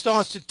eventually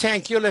starts to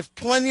tank, you'll have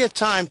plenty of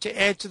time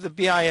to add to the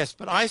BIS.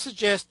 But I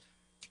suggest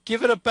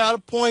give it about a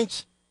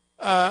point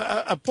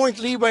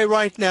leeway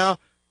right now.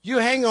 You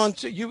hang on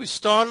to, you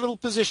start a little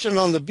position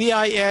on the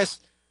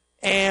BIS,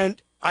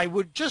 and I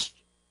would just,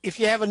 if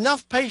you have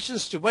enough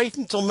patience to wait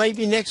until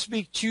maybe next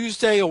week,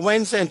 Tuesday or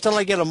Wednesday, until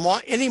I get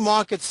any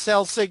market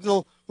sell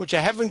signal, which I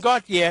haven't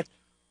got yet,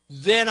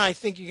 then I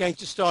think you're going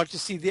to start to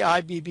see the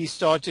IBB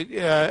start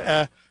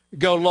to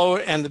go lower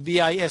and the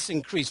BIS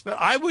increase. But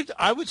I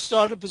would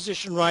start a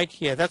position right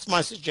here. That's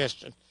my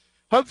suggestion.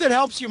 Hope that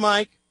helps you,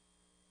 Mike.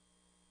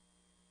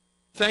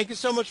 Thank you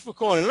so much for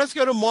calling. Let's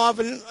go to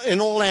Marvin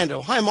in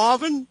Orlando. Hi,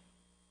 Marvin.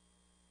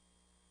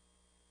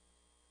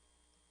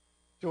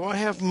 Do I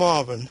have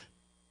Marvin?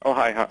 Oh,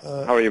 hi.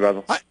 How are you,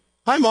 Basil?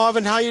 Hi,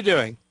 Marvin. How are you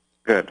doing?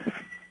 Good.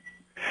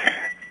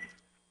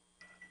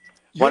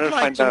 You'd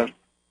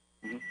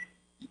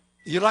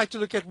like to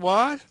look at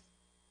what?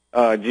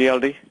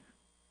 GLD.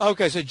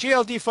 Okay, so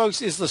GLD,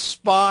 folks, is the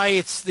SPY.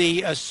 It's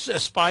the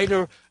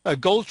Spider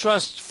Gold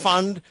Trust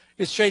Fund.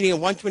 It's trading at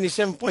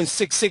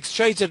 127.66.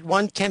 Trades at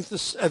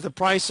 1/10 the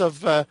price of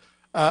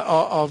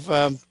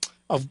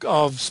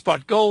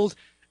spot gold.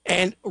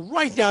 And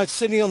right now it's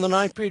sitting on the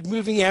 9-period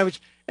moving average.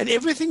 And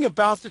everything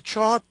about the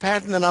chart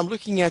pattern that I'm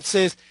looking at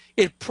says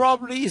it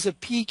probably is a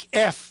peak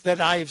F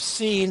that I have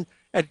seen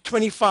at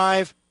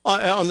 25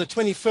 on the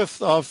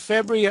 25th of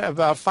February,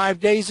 about 5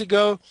 days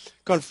ago,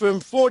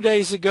 confirmed 4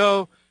 days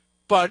ago.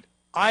 But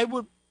I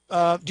would,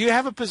 do you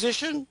have a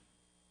position?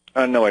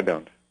 No, I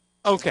don't.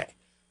 Okay.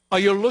 Are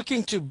you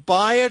looking to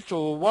buy it,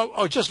 or what,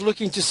 or just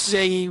looking to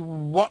see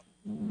what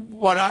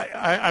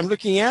I'm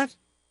looking at?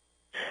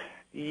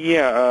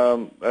 Yeah.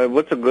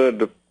 What's a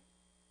good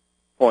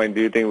point?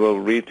 Do you think we'll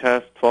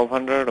retest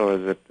 1200, or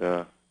is it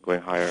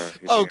going higher?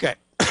 Okay.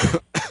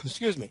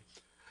 Excuse me.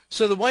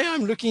 So the way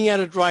I'm looking at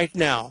it right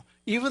now,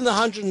 even the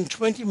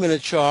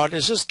 120-minute chart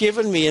has just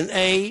given me an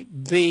A,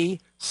 B,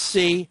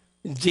 C,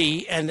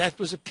 D, and that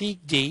was a peak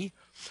D.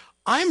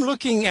 I'm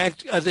looking at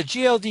the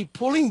GLD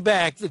pulling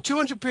back. The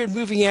 200-period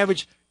moving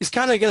average is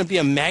kind of going to be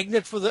a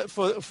magnet for the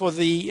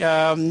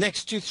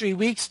next 2-3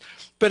 weeks.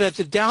 But at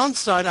the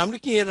downside, I'm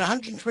looking at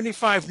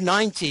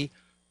 125.90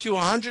 to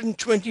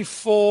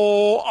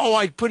 124. Oh,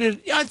 I'd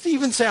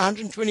even say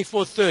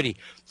 124.30.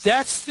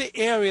 That's the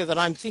area that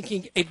I'm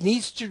thinking it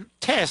needs to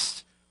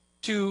test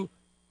to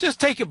just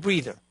take a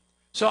breather.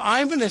 So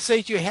I'm going to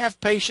say to you, have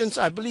patience.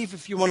 I believe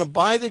if you want to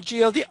buy the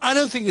GLD, I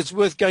don't think it's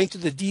worth going to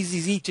the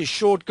DZZ to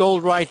short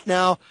gold right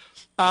now.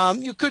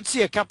 You could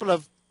see a couple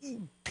of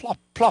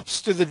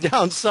plops to the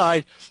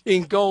downside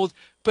in gold,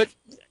 but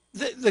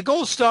the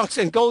gold stocks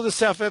and gold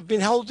itself have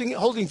been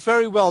holding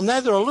very well. Now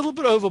they're a little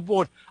bit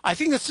overbought. I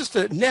think it's just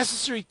a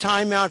necessary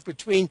timeout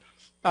between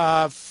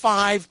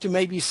 5 to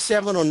maybe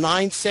 7 or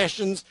 9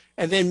 sessions,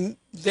 and then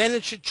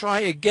it should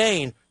try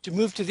again to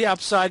move to the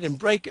upside and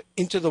break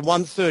into the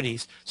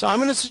 130s. So I'm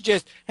going to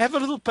suggest have a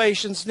little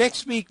patience.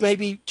 Next week,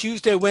 maybe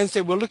Tuesday,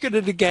 Wednesday, we'll look at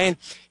it again.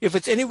 If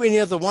it's anywhere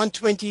near the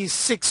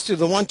 126 to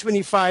the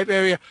 125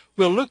 area,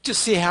 we'll look to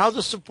see how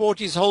the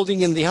support is holding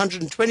in the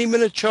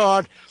 120-minute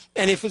chart.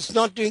 And if it's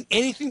not doing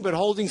anything but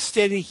holding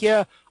steady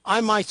here,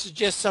 I might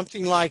suggest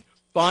something like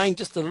buying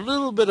just a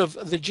little bit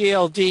of the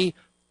GLD,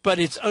 but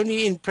it's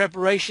only in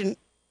preparation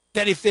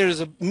that if there is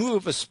a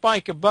move, a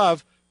spike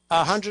above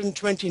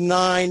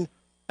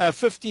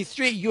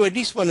 129.53, you at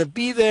least want to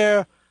be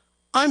there.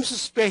 I'm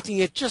suspecting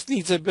it just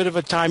needs a bit of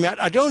a timeout.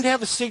 I don't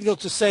have a signal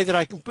to say that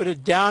I can put a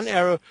down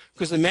arrow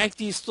because the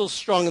MACD is still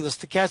strong and the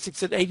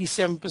stochastic's at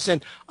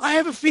 87%. I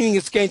have a feeling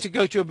it's going to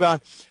go to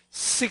about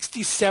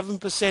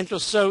 67% or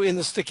so in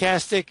the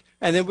stochastic,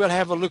 and then we'll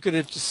have a look at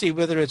it to see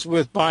whether it's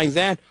worth buying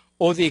that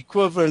or the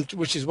equivalent,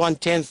 which is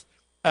 1/10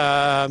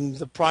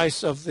 the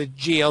price of the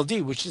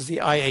GLD, which is the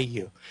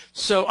IAU.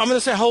 So I'm going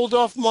to say hold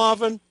off,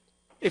 Marvin,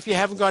 if you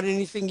haven't got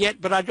anything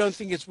yet, but I don't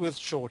think it's worth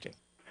shorting.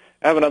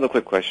 I have another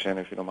quick question,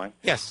 if you don't mind.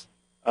 Yes.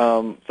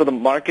 So the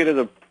market is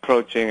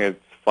approaching its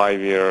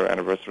 5-year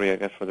anniversary, I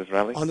guess, for this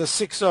rally? On the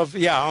 6th of,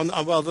 the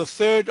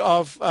 3rd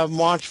of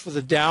March for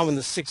the Dow and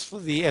the 6th for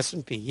the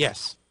S&P,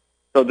 yes.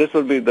 So this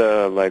would be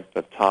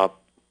the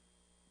top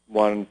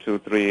 1, 2,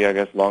 3, I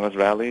guess, longest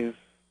rallies?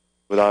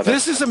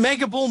 This is a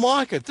mega bull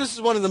market. This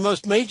is one of the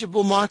most major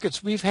bull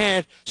markets we've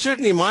had,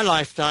 certainly in my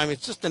lifetime.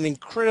 It's just an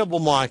incredible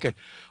market.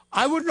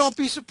 I would not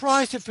be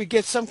surprised if we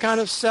get some kind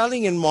of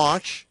selling in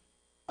March,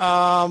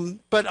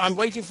 but I'm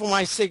waiting for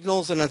my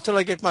signals, and until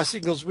I get my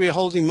signals, we're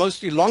holding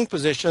mostly long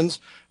positions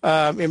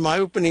in my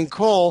opening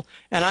call,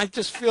 and I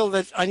just feel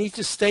that I need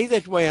to stay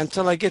that way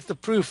until I get the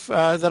proof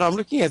that I'm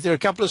looking at. There are a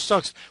couple of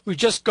stocks we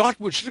just got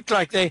which look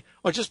like they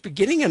are just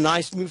beginning a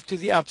nice move to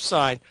the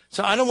upside.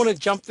 So I don't want to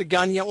jump the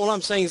gun yet. All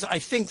I'm saying is I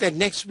think that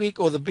next week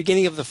or the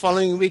beginning of the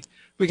following week,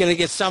 we're going to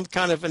get some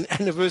kind of an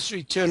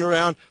anniversary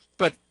turnaround,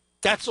 but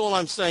that's all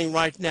I'm saying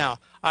right now.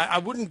 I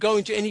wouldn't go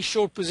into any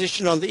short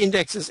position on the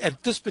indexes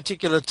at this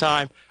particular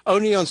time,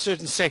 only on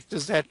certain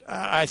sectors that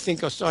I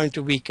think are starting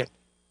to weaken.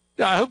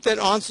 I hope that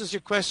answers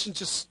your question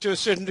to a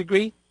certain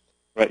degree.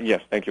 Right.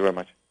 Yes. Thank you very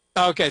much.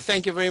 Okay.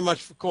 Thank you very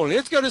much for calling.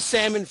 Let's go to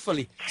Sam in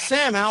Philly.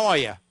 Sam, how are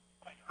you?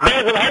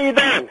 Basil, how you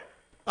doing?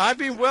 I've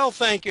been well,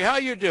 thank you. How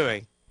are you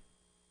doing?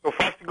 So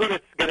far, so good.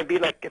 It's going to be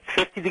it's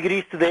 50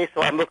 degrees today,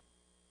 so I'm looking.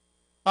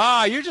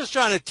 You're just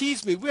trying to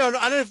tease me. I don't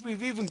know if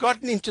we've even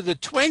gotten into the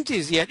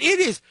 20s yet. It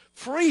is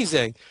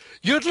freezing.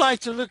 You'd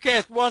like to look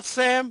at what,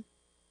 Sam?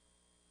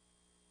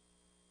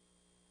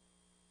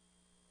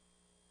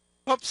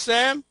 Oops,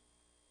 Sam.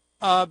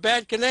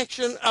 Bad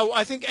connection. Oh,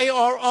 I think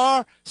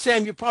ARR.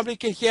 Sam, you probably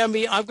can hear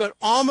me. I've got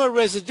Armor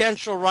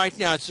Residential right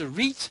now. It's a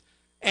REIT.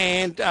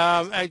 And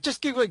just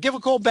give a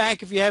call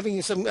back if you're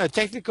having some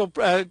technical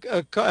problems.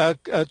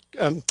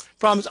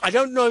 I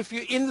don't know if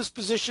you're in this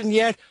position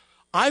yet.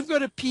 I've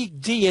got a peak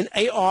D in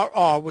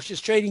ARR, which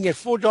is trading at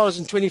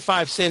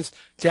 $4.25,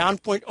 down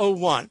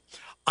 0.01.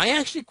 I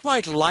actually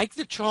quite like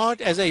the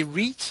chart as a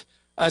REIT.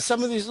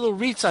 Some of these little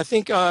REITs, I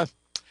think,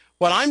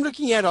 what I'm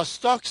looking at are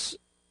stocks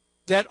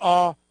that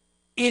are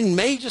in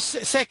major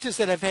sectors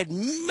that have had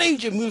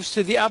major moves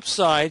to the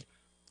upside,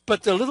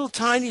 but the little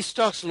tiny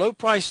stocks,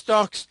 low-price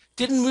stocks,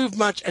 didn't move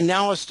much and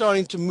now are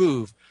starting to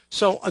move.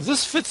 So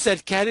this fits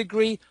that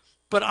category,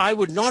 but I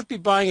would not be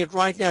buying it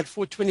right now at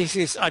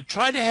 426. I'd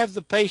try to have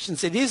the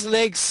patience. It is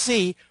leg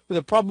C with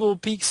a probable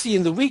peak C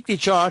in the weekly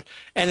chart,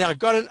 and I've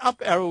got an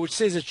up arrow which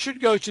says it should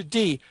go to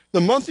D.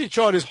 The monthly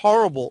chart is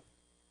horrible.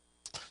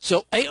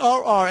 So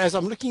ARR, as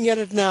I'm looking at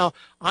it now,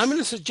 I'm going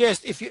to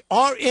suggest if you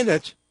are in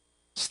it,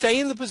 stay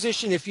in the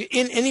position. If you're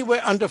in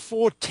anywhere under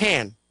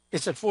 410,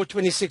 it's at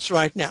 426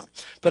 right now.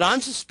 But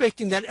I'm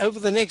suspecting that over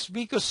the next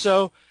week or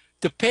so,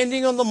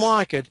 depending on the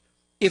market,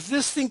 if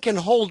this thing can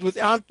hold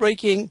without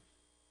breaking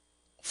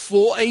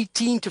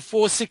 418 to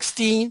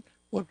 416,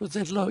 what was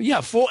that low?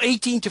 Yeah,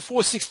 418 to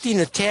 416,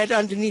 a tad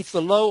underneath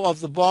the low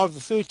of the bar of the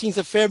 13th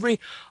of February.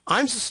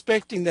 I'm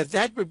suspecting that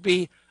that would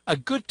be a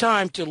good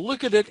time to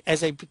look at it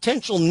as a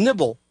potential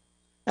nibble.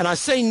 And I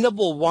say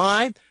nibble,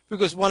 why?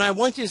 Because what I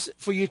want is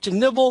for you to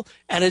nibble,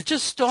 and it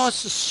just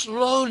starts to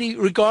slowly,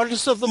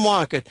 regardless of the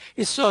market,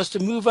 it starts to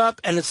move up,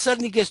 and it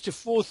suddenly gets to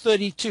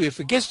 432. If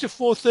it gets to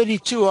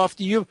 432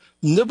 after you've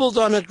nibbled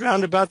on it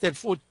around about that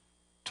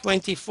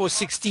 420,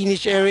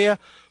 416-ish area,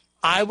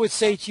 I would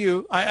say to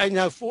you, I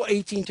know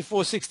 418 to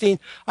 416,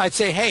 I'd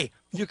say, hey,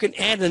 you can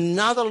add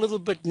another little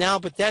bit now,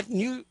 but that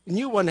new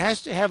one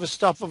has to have a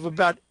stop of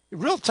about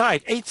real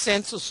tight, 8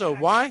 cents or so.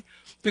 Why?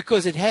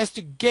 Because it has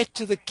to get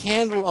to the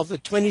candle of the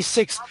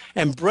 26th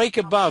and break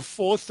above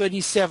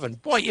 437.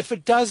 Boy, if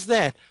it does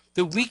that,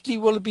 the weekly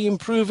will be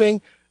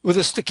improving with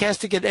a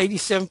stochastic at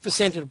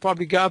 87%. It'll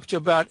probably go up to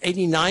about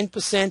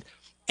 89%,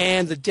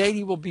 and the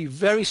daily will be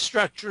very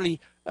structurally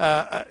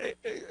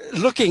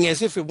looking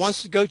as if it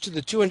wants to go to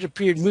the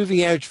 200-period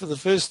moving average for the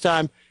first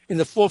time in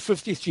the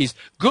 453s.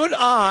 Good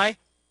eye,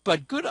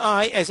 but good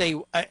eye as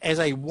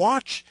a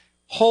watch,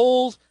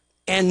 hold,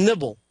 and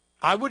nibble.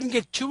 I wouldn't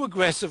get too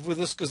aggressive with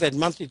this because that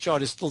monthly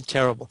chart is still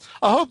terrible.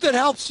 I hope that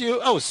helps you.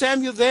 Oh,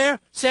 Sam, you there?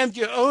 Sam, do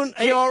you own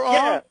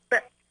ARR?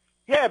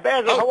 Yeah,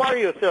 Basil, how are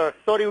you, sir?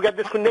 Sorry we got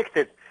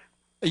disconnected.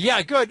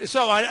 Yeah, good.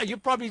 So you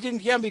probably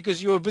didn't hear me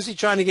because you were busy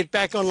trying to get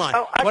back online.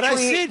 Oh, actually, what I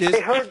said is...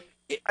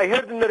 I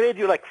heard in the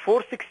radio like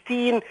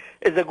 416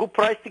 is a good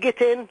price to get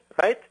in,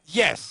 right?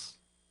 Yes.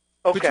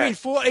 Okay. Between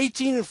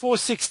 418 and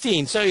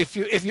 416. So if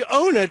you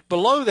own it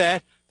below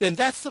that, then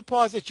that's the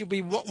part that you'll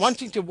be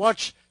wanting to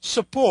watch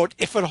support.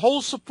 If it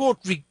holds support,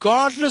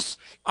 regardless,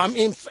 I'm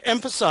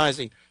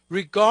emphasizing,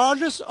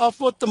 regardless of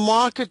what the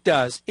market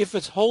does, if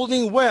it's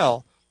holding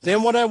well,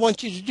 then what I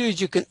want you to do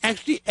is you can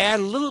actually add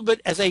a little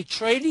bit as a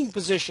trading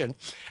position.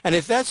 And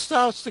if that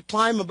starts to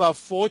climb about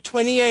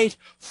 428,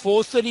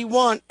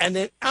 431, and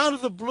then out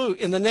of the blue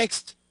in the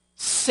next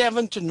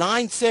 7 to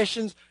 9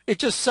 sessions, it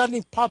just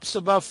suddenly pops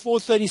above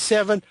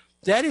 437,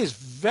 that is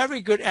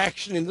very good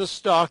action in this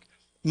stock.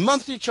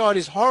 Monthly chart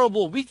is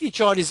horrible. Weekly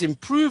chart is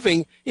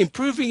improving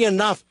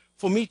enough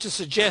for me to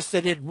suggest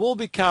that it will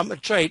become a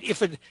trade.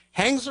 If it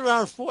hangs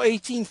around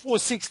 418,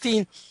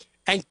 416,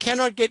 and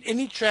cannot get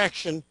any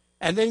traction,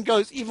 and then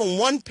goes even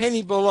 1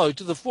 penny below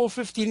to the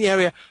 415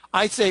 area,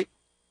 I'd say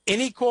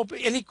any core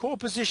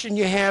position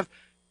you have,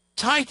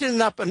 tighten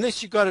it up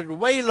unless you got it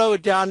way lower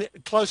down,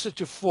 closer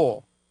to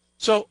 4.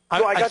 So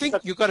I think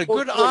you've got a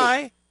good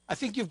eye. I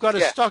think you've got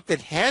a stock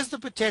that has the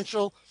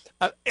potential.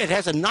 It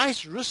has a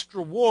nice risk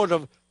reward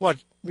of what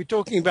we're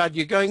talking about.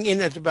 You're going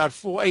in at about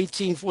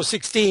 418,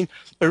 416,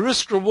 a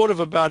risk reward of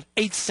about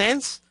 8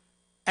 cents.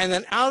 And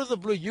then out of the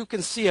blue, you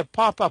can see a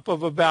pop-up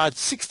of about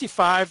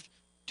 65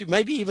 to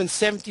maybe even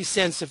 70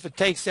 cents if it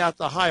takes out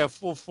the high of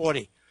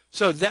 440.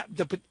 So that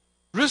the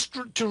risk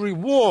to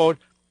reward,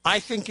 I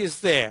think, is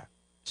there.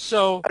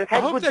 So I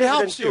hope that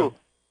helps you.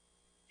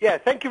 Yeah,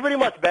 thank you very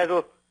much,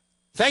 Basil.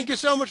 Thank you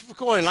so much for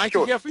calling. I'd like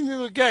to hear from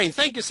you again.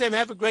 Thank you, Sam.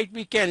 Have a great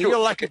weekend. You're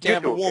lucky to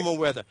have a warmer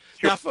weather.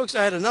 Now, folks,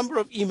 I had a number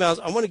of emails.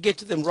 I want to get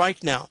to them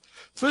right now.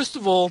 First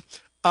of all,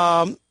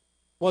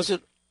 was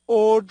it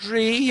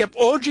Audrey? Yep,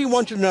 Audrey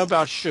wanted to know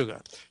about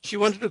sugar. She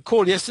wanted to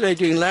call yesterday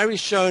during Larry's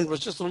show and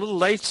was just a little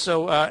late,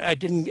 so I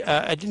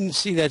didn't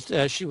see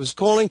that she was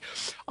calling.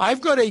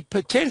 I've got a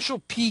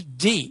potential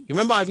PD.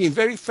 Remember, I've been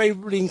very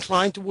favorably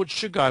inclined towards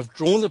sugar. I've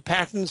drawn the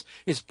patterns.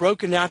 It's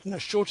broken out in a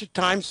shorter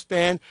time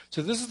span.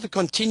 So this is the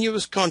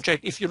continuous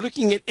contract. If you're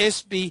looking at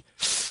SB,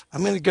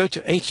 I'm going to go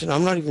to H, and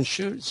I'm not even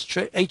sure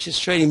H is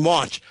trading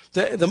March.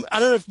 I don't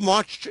know if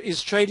March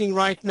is trading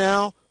right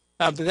now,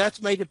 but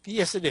that's made a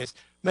yes, it is.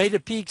 Made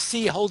a peak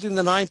C holding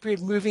the 9-period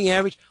moving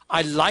average.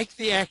 I like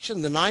the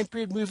action. The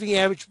 9-period moving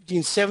average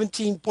between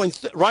 17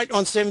 points, right on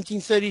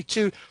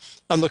 1732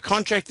 on the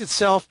contract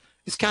itself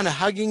is kind of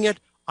hugging it.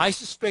 I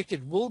suspect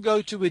it will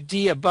go to a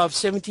D above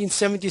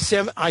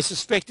 1777. I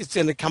suspect it's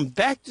going to come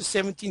back to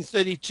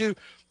 1732.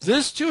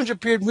 This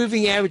 200-period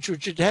moving average,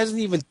 which it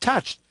hasn't even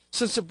touched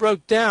since it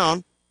broke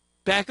down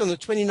back on the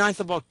 29th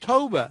of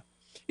October,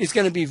 is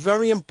going to be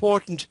very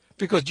important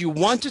because you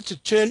want it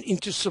to turn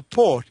into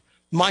support.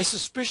 My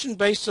suspicion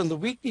based on the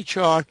weekly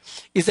chart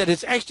is that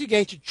it's actually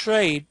going to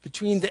trade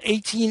between the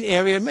 18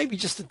 area, maybe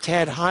just a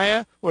tad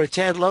higher or a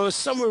tad lower,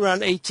 somewhere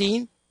around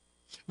 18,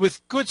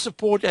 with good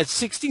support at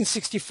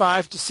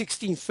 1665 to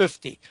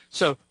 1650.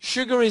 So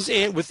sugar is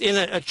within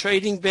a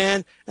trading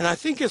band, and I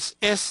think it's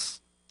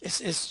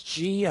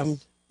SSG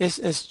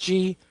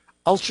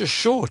ultra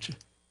short.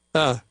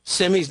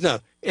 Semis, no.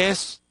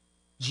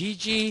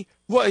 SGG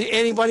Well,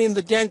 anybody in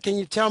the den, can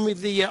you tell me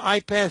the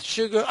iPath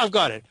Sugar? I've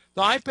got it.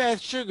 The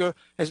iPath Sugar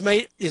is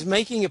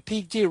making a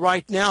peak D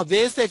right now.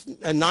 There's that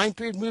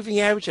 9-period moving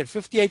average at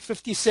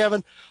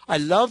 58.57. I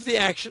love the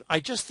action.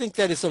 I just think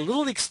that it's a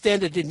little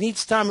extended. It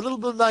needs time, a little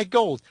bit like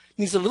gold.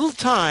 It needs a little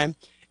time,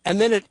 and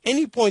then at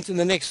any point in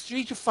the next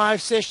 3 to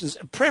 5 sessions,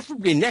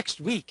 preferably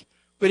next week,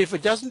 but if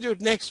it doesn't do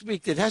it next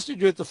week, it has to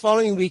do it the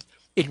following week.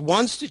 It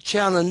wants to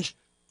challenge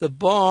the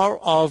bar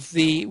of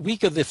the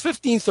week of the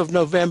 15th of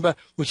November,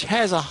 which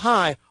has a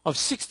high of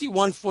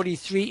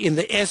 61.43 in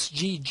the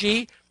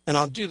SGG. And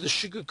I'll do the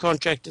sugar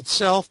contract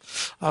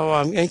itself.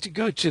 I'm going to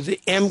go to the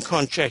M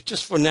contract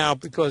just for now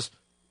because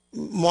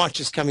March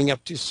is coming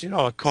up too soon.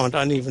 I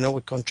don't even know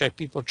what contract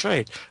people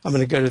trade. I'm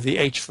going to go to the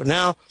H for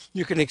now.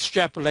 You can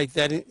extrapolate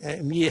that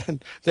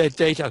that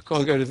data. I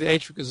can't go to the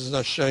H because it's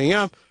not showing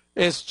up.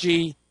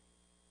 SG.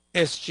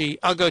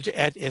 I'll go to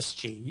at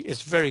SG.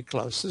 It's very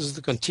close. This is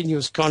the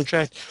continuous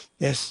contract.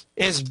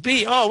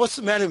 SB. Oh, what's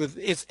the matter with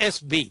it? It's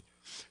SB.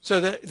 So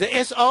the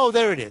S. Oh,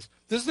 there it is.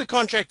 This is the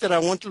contract that I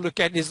want to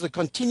look at. Is the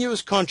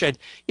continuous contract.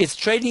 It's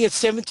trading at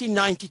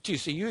 1792.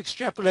 So you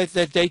extrapolate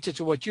that data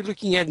to what you're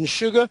looking at in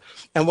sugar,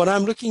 and what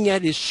I'm looking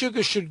at is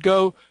sugar should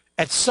go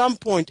at some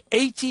point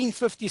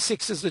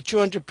 1856 is the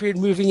 200-period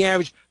moving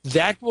average.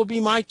 That will be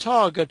my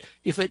target.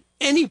 If at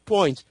any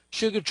point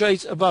sugar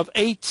trades above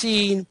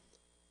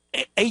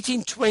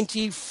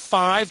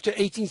 1825 to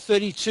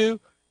 1832,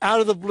 out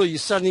of the blue, you're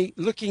suddenly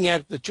looking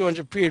at the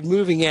 200-period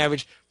moving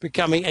average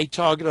becoming a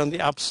target on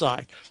the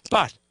upside.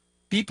 But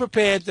be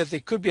prepared that there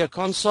could be a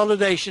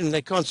consolidation, and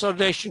that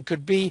consolidation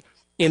could be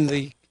in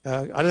the,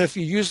 I don't know if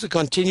you use the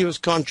continuous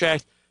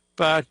contract,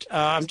 but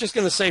I'm just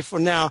going to say for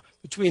now,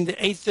 between the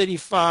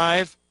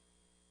 835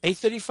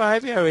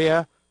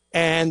 area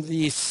and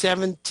the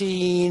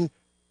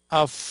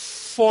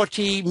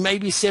 1740,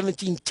 maybe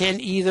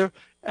 1710 either,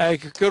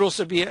 could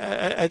also be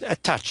a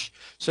touch.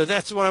 So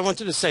that's what I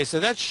wanted to say. So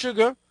that's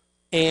sugar,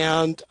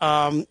 and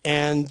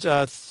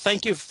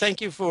thank you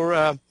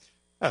for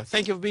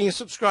being a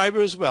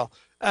subscriber as well.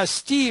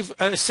 Steve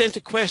sent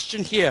a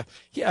question here.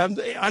 I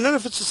don't know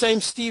if it's the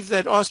same Steve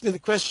that asked me the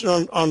question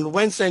on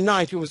Wednesday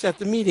night, who was at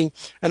the meeting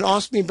and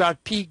asked me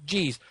about peak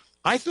Gs.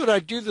 I thought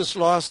I'd do this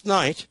last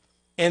night,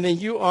 and then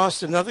you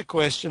asked another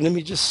question. Let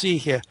me just see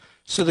here.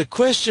 So the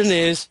question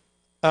is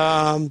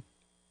Amgen.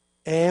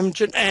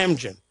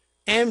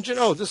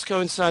 Oh, this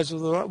coincides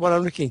with what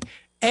I'm looking.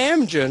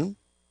 Amgen,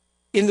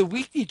 in the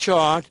weekly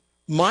chart,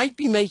 might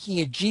be making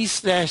a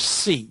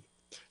G/C.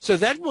 So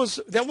that was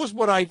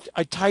what I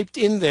typed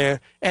in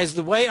there as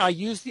the way I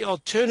use the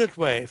alternate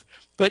wave.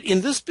 But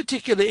in this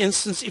particular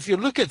instance, if you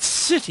look at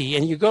Citi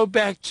and you go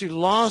back to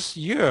last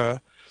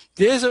year,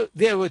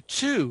 there were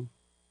two.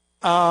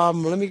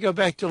 Let me go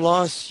back to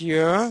last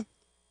year.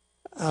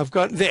 I've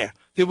got there.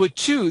 There were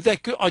two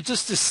that are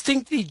just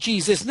distinctly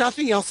Gs. There's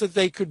nothing else that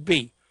they could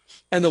be.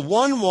 And the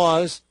one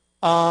was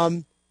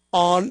on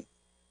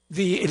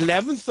the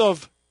 11th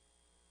of,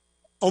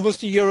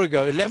 almost a year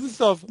ago, 11th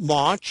of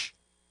March.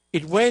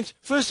 It went,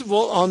 first of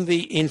all,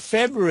 in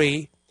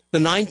February the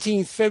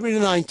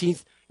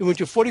 19th, it went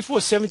to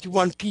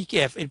 44.71 peak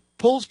F. It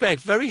pulls back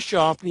very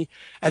sharply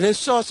and then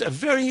starts a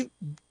very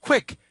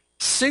quick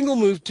single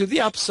move to the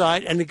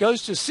upside, and it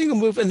goes to a single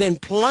move and then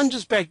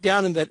plunges back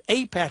down in that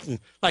A pattern,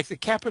 like the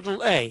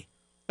capital A,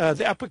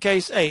 the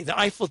uppercase A, the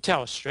Eiffel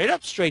Tower, straight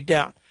up, straight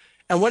down.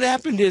 And what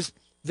happened is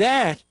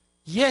that,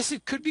 yes,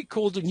 it could be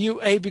called a new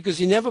A because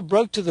he never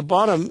broke to the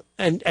bottom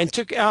and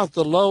took out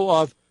the low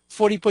of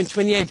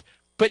 40.28.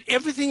 But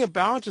everything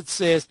about it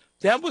says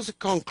that was a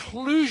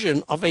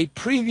conclusion of a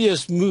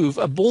previous move,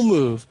 a bull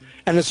move,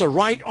 and it's a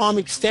right arm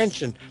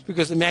extension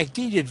because the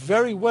MACD did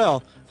very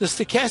well. The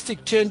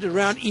stochastic turned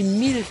around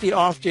immediately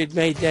after it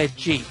made that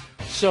G.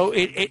 So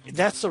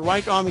that's the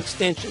right arm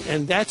extension,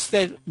 and that's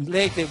that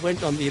leg that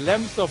went on the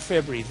 11th of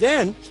February.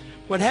 Then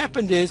what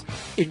happened is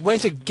it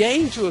went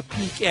again to a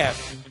peak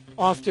F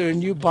after a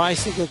new buy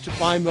signal to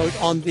buy mode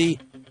on the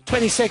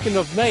 22nd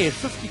of May at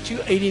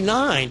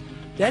 52.89.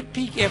 That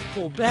peak F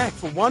pulled back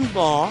for one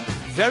bar,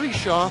 very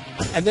sharp,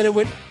 and then it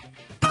went.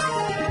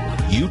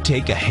 You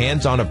take a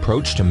hands-on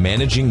approach to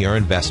managing your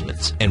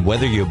investments, and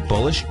whether you're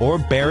bullish or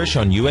bearish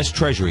on U.S.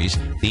 Treasuries,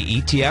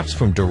 the ETFs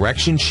from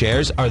Direction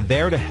Shares are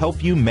there to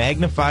help you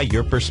magnify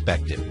your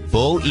perspective.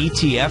 Bull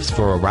ETFs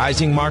for a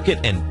rising market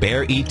and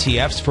bear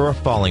ETFs for a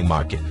falling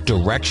market.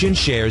 Direction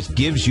Shares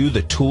gives you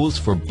the tools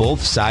for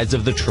both sides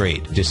of the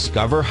trade.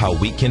 Discover how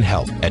we can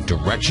help at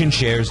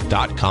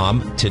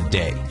DirectionShares.com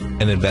today.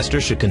 An investor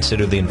should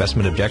consider the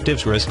investment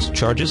objectives, risks,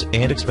 charges,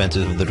 and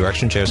expenses of the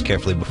Direction Shares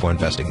carefully before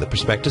investing. The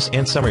prospectus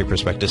and summary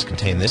prospectus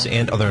contain this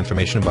and other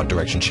information about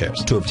Direction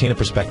Shares. To obtain a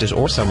prospectus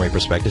or summary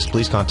prospectus,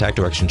 please contact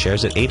Direction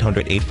Shares at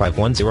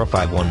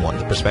 800-851-0511.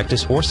 The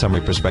prospectus or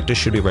summary prospectus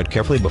should be read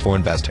carefully before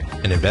investing.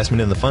 An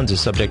investment in the funds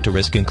is subject to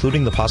risk,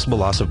 including the possible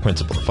loss of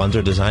principal. The funds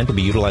are designed to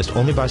be utilized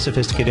only by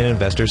sophisticated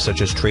investors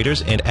such as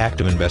traders and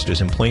active investors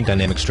employing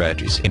dynamic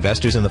strategies.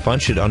 Investors in the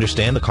fund should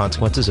understand the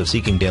consequences of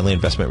seeking daily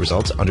investment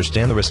results,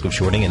 understand the risk of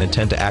shorting, and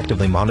intend to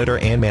actively monitor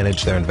and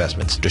manage their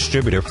investments.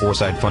 Distributor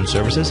Foreside Fund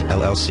Services,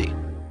 LLC.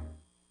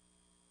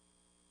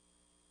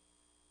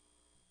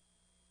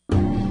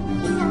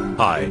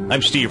 Hi,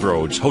 I'm Steve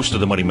Rhodes, host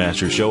of the Money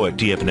Master Show at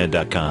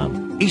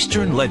TFNN.com.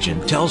 Eastern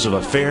legend tells of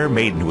a fair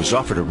maiden who was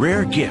offered a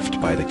rare gift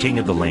by the king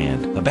of the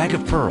land, a bag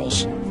of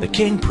pearls. The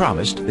king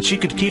promised that she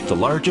could keep the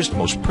largest,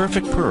 most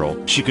perfect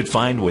pearl she could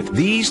find with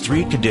these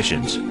 3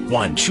 conditions.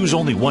 1, choose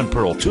only 1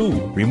 pearl.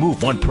 2,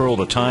 remove 1 pearl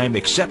at a time,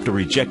 accept or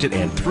reject it.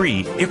 And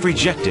 3, if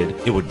rejected,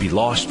 it would be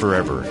lost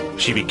forever.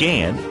 She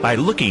began by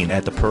looking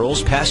at the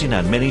pearls, passing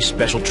on many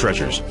special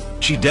treasures.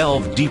 She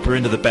delved deeper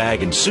into the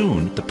bag, and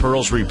soon the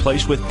pearls were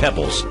replaced with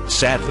pebbles.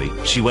 Sadly,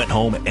 she went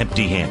home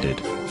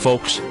empty-handed.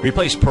 Folks,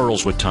 replace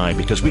pearls with time,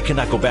 because we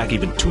cannot go back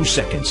even 2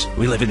 seconds.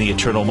 We live in the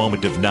eternal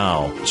moment of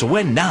now. So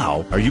when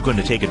now are you going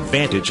to take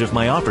advantage of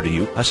my offer to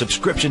you, a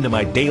subscription to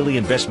my daily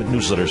investment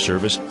newsletter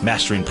service,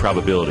 Mastering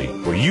Probability,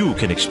 where you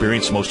can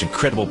experience the most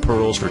incredible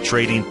pearls for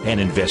trading and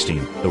investing,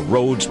 the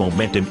Rhodes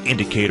Momentum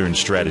Indicator and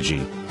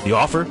Strategy. The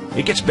offer?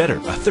 It gets better.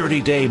 A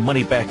 30-day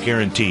money-back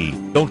guarantee.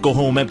 Don't go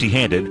home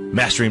empty-handed.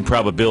 Mastering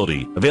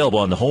Probability. Available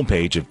on the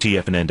homepage of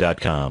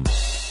TFNN.com.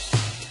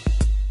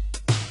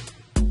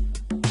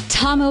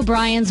 Tom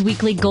O'Brien's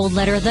weekly gold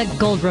letter, The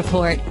Gold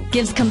Report,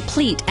 gives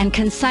complete and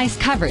concise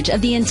coverage of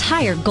the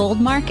entire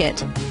gold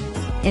market.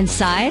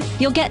 Inside,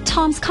 you'll get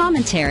Tom's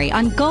commentary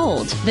on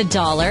gold, the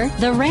dollar,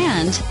 the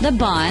rand, the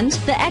bond,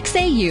 the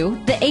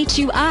XAU, the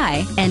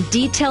HUI, and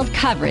detailed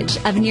coverage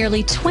of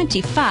nearly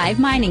 25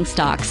 mining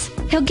stocks.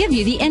 He'll give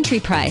you the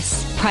entry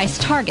price, price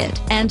target,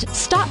 and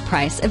stop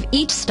price of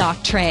each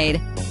stock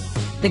trade.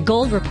 The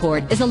Gold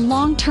Report is a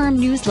long-term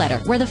newsletter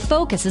where the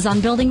focus is on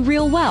building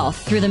real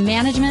wealth through the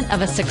management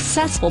of a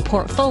successful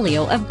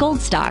portfolio of gold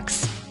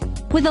stocks.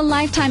 With a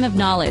lifetime of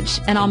knowledge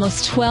and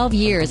almost 12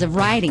 years of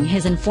writing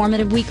his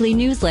informative weekly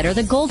newsletter,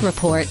 The Gold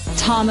Report,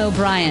 Tom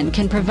O'Brien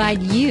can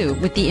provide you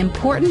with the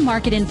important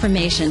market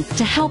information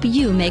to help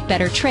you make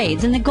better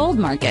trades in the gold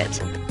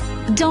market.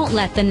 Don't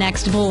let the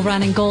next bull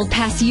run in gold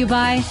pass you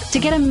by. To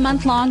get a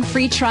month-long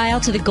free trial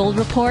to the Gold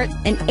Report,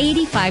 an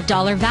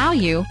 $85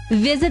 value,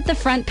 visit the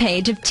front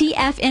page of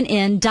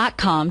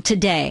TFNN.com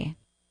today.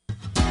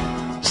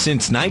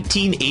 Since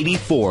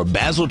 1984,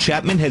 Basil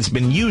Chapman has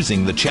been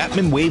using the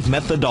Chapman Wave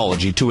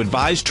methodology to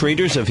advise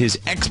traders of his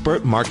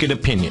expert market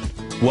opinion.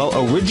 While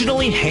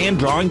originally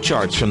hand-drawing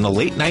charts from the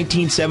late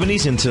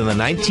 1970s into the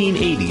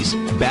 1980s,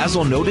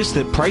 Basil noticed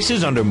that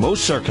prices under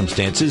most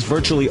circumstances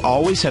virtually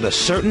always had a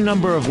certain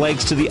number of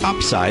legs to the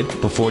upside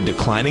before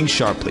declining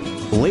sharply.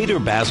 Later,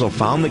 Basil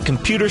found that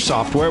computer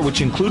software,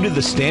 which included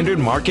the standard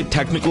market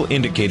technical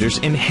indicators,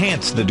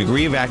 enhanced the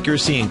degree of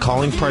accuracy in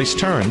calling price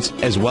turns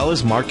as well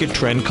as market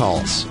trend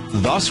calls.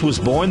 Thus was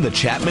born the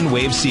Chapman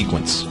Wave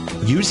sequence.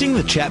 Using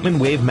the Chapman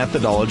Wave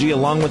methodology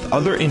along with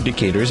other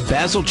indicators,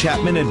 Basil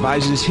Chapman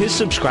advises his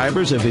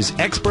subscribers of his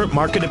expert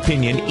market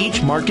opinion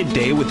each market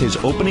day with his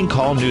opening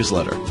call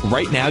newsletter.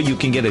 Right now, you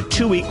can get a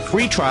 2-week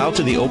free trial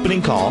to the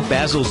opening call,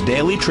 Basil's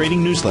daily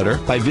trading newsletter,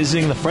 by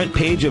visiting the front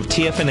page of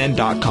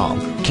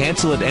TFNN.com.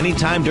 Cancel at any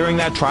time during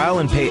that trial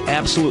and pay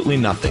absolutely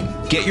nothing.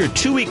 Get your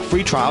 2-week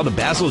free trial to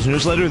Basil's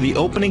newsletter, The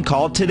Opening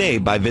Call, today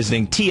by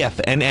visiting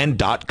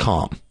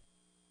TFNN.com.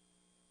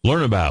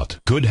 Learn about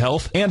good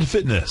health and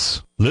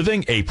fitness.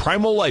 Living a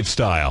Primal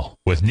Lifestyle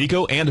with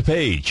Nico and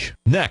Paige.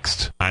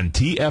 Next on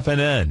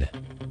TFNN.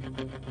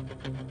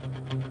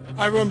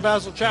 Hi, everyone.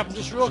 Basil Chapman.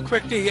 Just real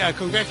quickly,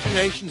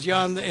 congratulations,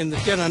 Jan, in the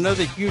den. I know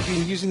that you've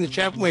been using the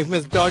Chapman Wave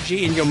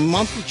methodology in your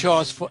monthly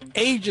charts for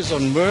ages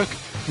on Merck.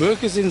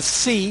 Merck is in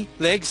C,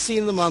 leg C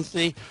in the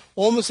monthly,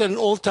 almost at an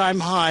all-time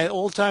high.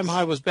 All-time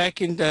high was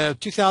back in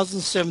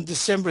 2007,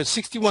 December at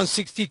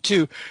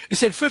 61.62. It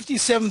said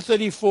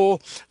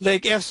 57.34,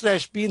 leg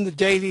F/B in the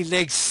daily,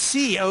 leg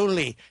C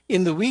only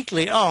in the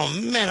weekly. Oh,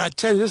 man, I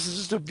tell you, this is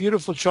just a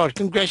beautiful chart.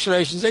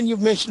 Congratulations. And you've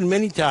mentioned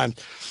many times.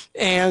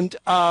 And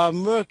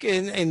Merck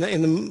in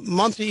the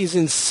monthly is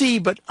in C,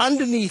 but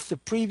underneath the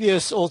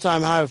previous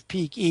all-time high of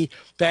peak E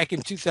back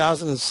in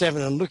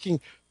 2007, and looking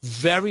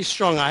very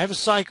strong. I have a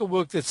cycle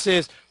work that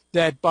says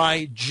that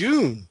by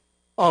June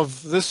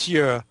of this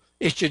year,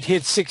 it should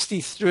hit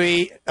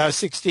 63,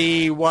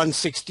 61,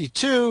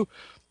 62,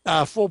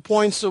 4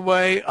 points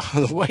away.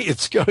 The way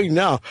it's going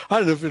now, I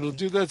don't know if it'll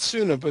do that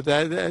sooner, but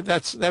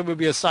that would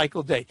be a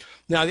cycle date.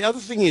 Now, the other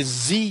thing is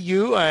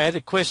ZU. I had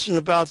a question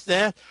about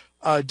that.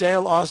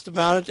 Dale asked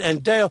about it.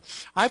 And Dale,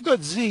 I've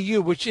got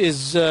ZU, which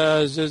is,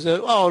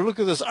 oh, look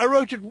at this. I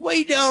wrote it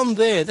way down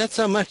there. That's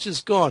how much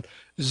it's gone.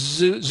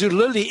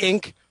 Zulily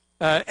Inc.,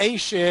 A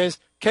shares,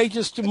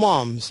 caters to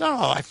moms.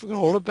 Oh, I forgot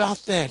all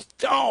about that.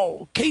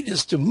 Oh,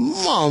 caters to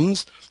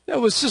moms. That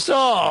was just,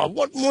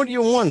 what more do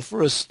you want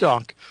for a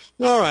stock?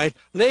 All right.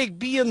 Leg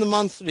B in the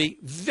monthly,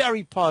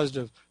 very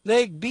positive.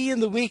 Leg B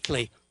in the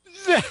weekly,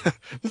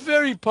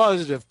 very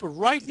positive. But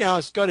right now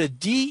it's got a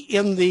D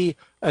in the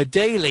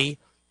daily,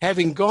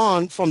 having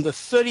gone from the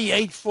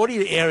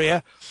 38.40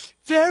 area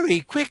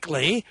very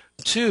quickly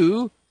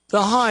to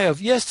the high of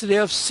yesterday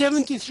of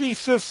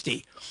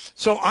 73.50.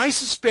 So I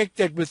suspect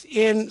that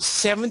within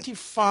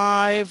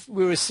 75,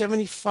 we were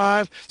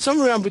 75,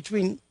 somewhere around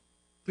between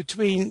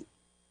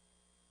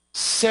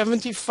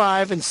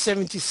 75 and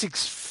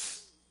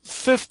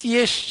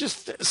 76.50-ish,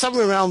 just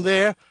somewhere around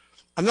there,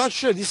 I'm not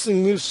sure this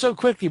thing moves so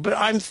quickly, but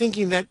I'm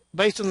thinking that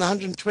based on the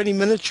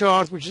 120-minute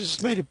chart, which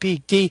has made a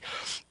peak D,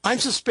 I'm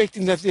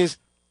suspecting that there's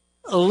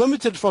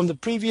limited from the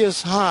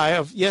previous high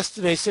of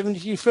yesterday,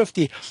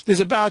 73.50. There's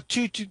about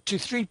 2 to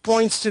 3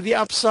 points to the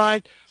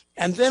upside,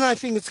 and then I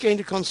think it's going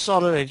to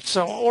consolidate.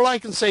 So all I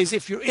can say is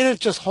if you're in it,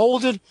 just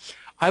hold it.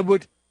 I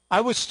would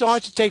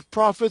start to take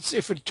profits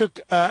if it took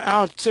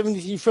out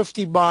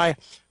 73.50 by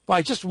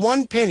just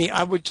 1 penny.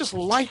 I would just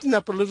lighten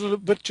up a little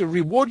bit to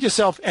reward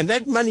yourself, and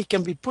that money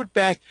can be put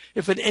back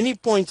if at any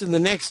point in the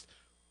next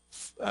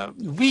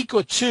week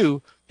or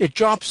two it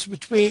drops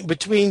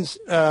between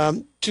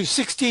to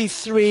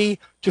 63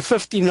 to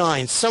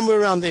 59.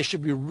 Somewhere around there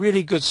should be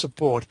really good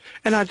support,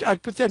 and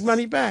I'd put that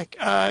money back.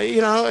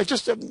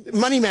 Just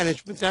money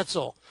management, that's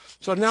all.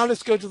 So now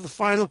let's go to the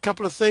final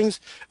couple of things.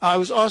 I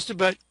was asked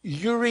about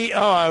Uri.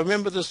 Oh, I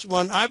remember this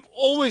one. I've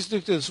always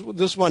looked at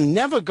this one,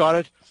 never got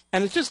it,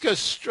 and it just goes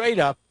straight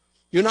up.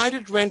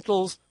 United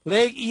Rentals,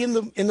 leg E in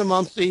the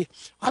monthly.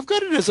 I've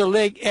got it as a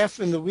leg F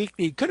in the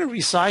weekly. It could have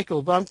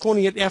recycled, but I'm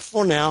calling it F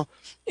for now.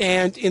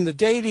 And in the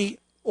daily,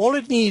 all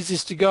it needs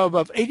is to go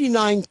above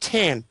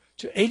 89.10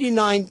 to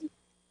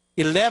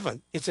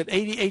 89.11. It's at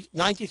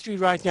 88.93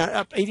 right now,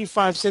 up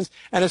 85 cents.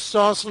 And it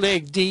starts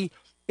leg D.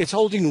 It's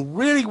holding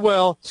really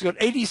well. It's got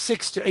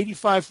 86 to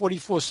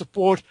 85.44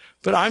 support,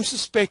 but I'm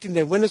suspecting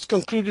that when it's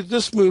concluded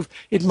this move,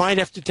 it might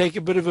have to take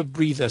a bit of a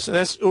breather. So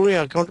that's Uri.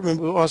 I can't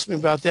remember who asked me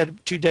about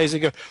that 2 days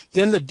ago.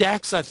 Then the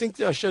DAX, I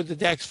think I showed the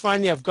DAX.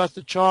 Finally, I've got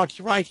the chart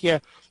right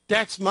here.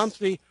 DAX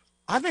monthly.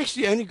 I've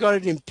actually only got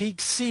it in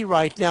peak C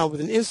right now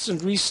with an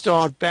instant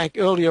restart back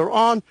earlier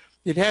on.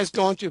 It has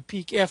gone to a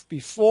peak F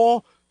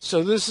before,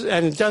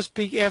 and it does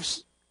peak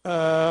Fs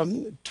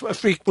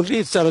frequently.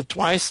 It's done it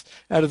twice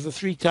out of the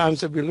 3 times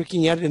that we're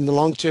looking at in the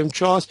long-term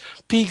charts.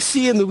 Peak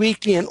C in the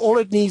weekly, and all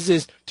it needs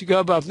is to go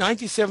above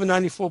 97,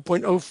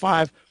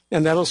 94.05,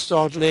 and that'll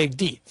start leg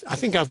D. I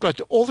think I've got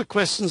to all the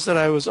questions that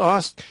I was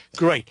asked.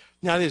 Great.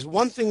 Now there's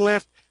one thing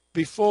left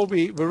before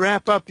we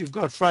wrap up. You've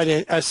got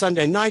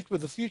Sunday night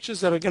with the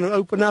futures that are going to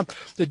open up.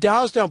 The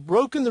Dow's now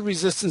broken the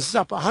resistance. It's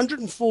up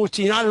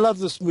 114. I love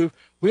this move.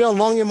 We are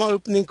long in my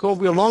opening call.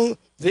 We are long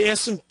the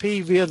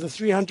S&P via the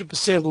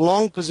 300%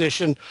 long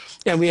position,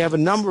 and we have a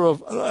number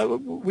of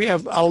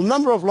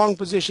long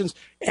positions,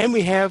 and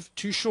we have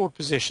 2 short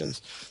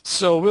positions.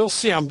 So we'll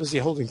see. I'm busy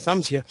holding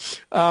thumbs here,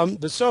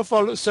 but so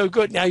far so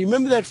good. Now you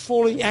remember that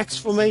falling axe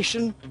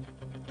formation,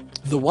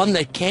 the one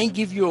that can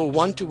give you a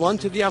 1-to-1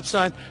 to the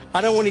upside.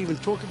 I don't want to even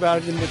talk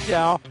about it in the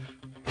Dow,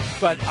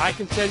 but I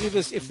can tell you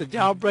this: if the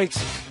Dow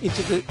breaks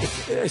into the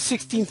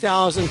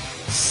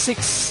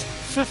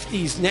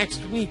 16,650s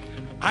next week,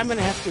 I'm going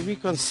to have to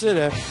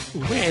reconsider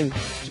when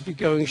to be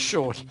going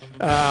short.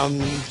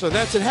 So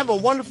that's it. Have a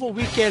wonderful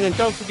weekend, and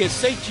don't forget,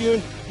 stay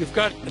tuned. You've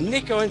got a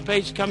Nick Owen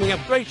page coming up.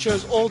 Great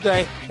shows all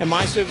day, and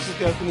my services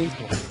go for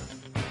Equal.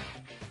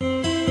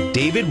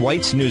 David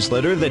White's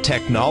newsletter, The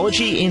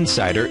Technology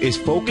Insider, is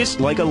focused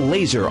like a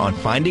laser on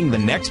finding the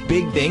next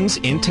big things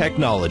in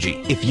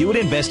technology. If you had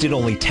invested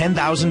only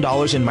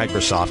 $10,000 in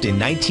Microsoft in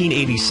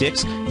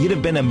 1986, you'd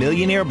have been a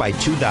millionaire by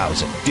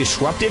 2000.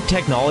 Disruptive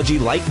technology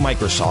like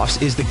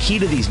Microsoft's is the key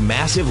to these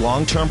massive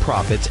long-term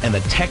profits, and the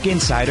Tech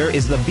Insider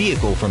is the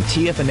vehicle from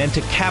TFNN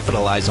to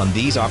capitalize on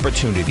these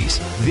opportunities.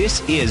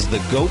 This is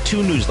the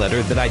go-to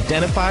newsletter that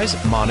identifies,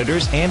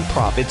 monitors, and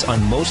profits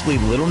on mostly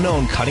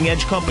little-known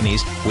cutting-edge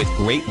companies with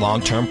great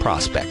long-term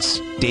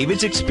prospects.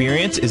 David's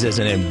experience is as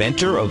an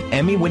inventor of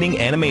Emmy-winning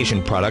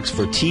animation products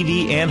for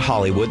TV and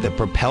Hollywood that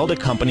propelled a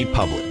company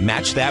public.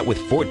 Match that with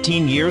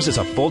 14 years as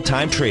a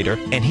full-time trader,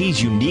 and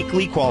he's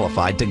uniquely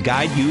qualified to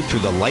guide you through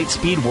the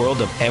light-speed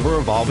world of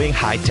ever-evolving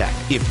high-tech.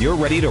 If you're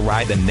ready to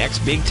ride the next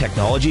big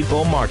technology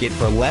bull market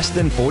for less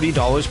than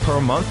 $40 per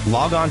month,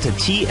 log on to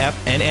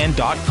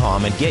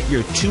TFNN.com and get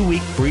your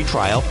 2-week free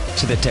trial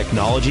to the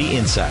Technology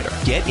Insider.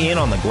 Get in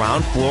on the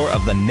ground floor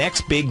of the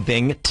next big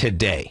thing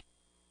today.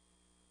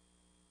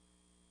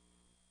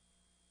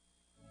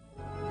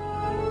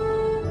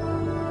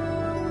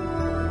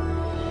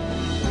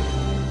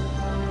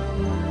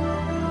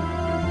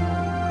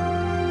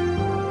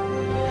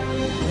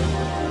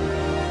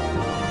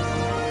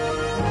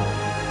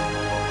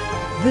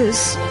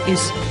 This is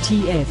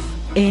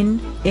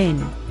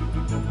TFNN.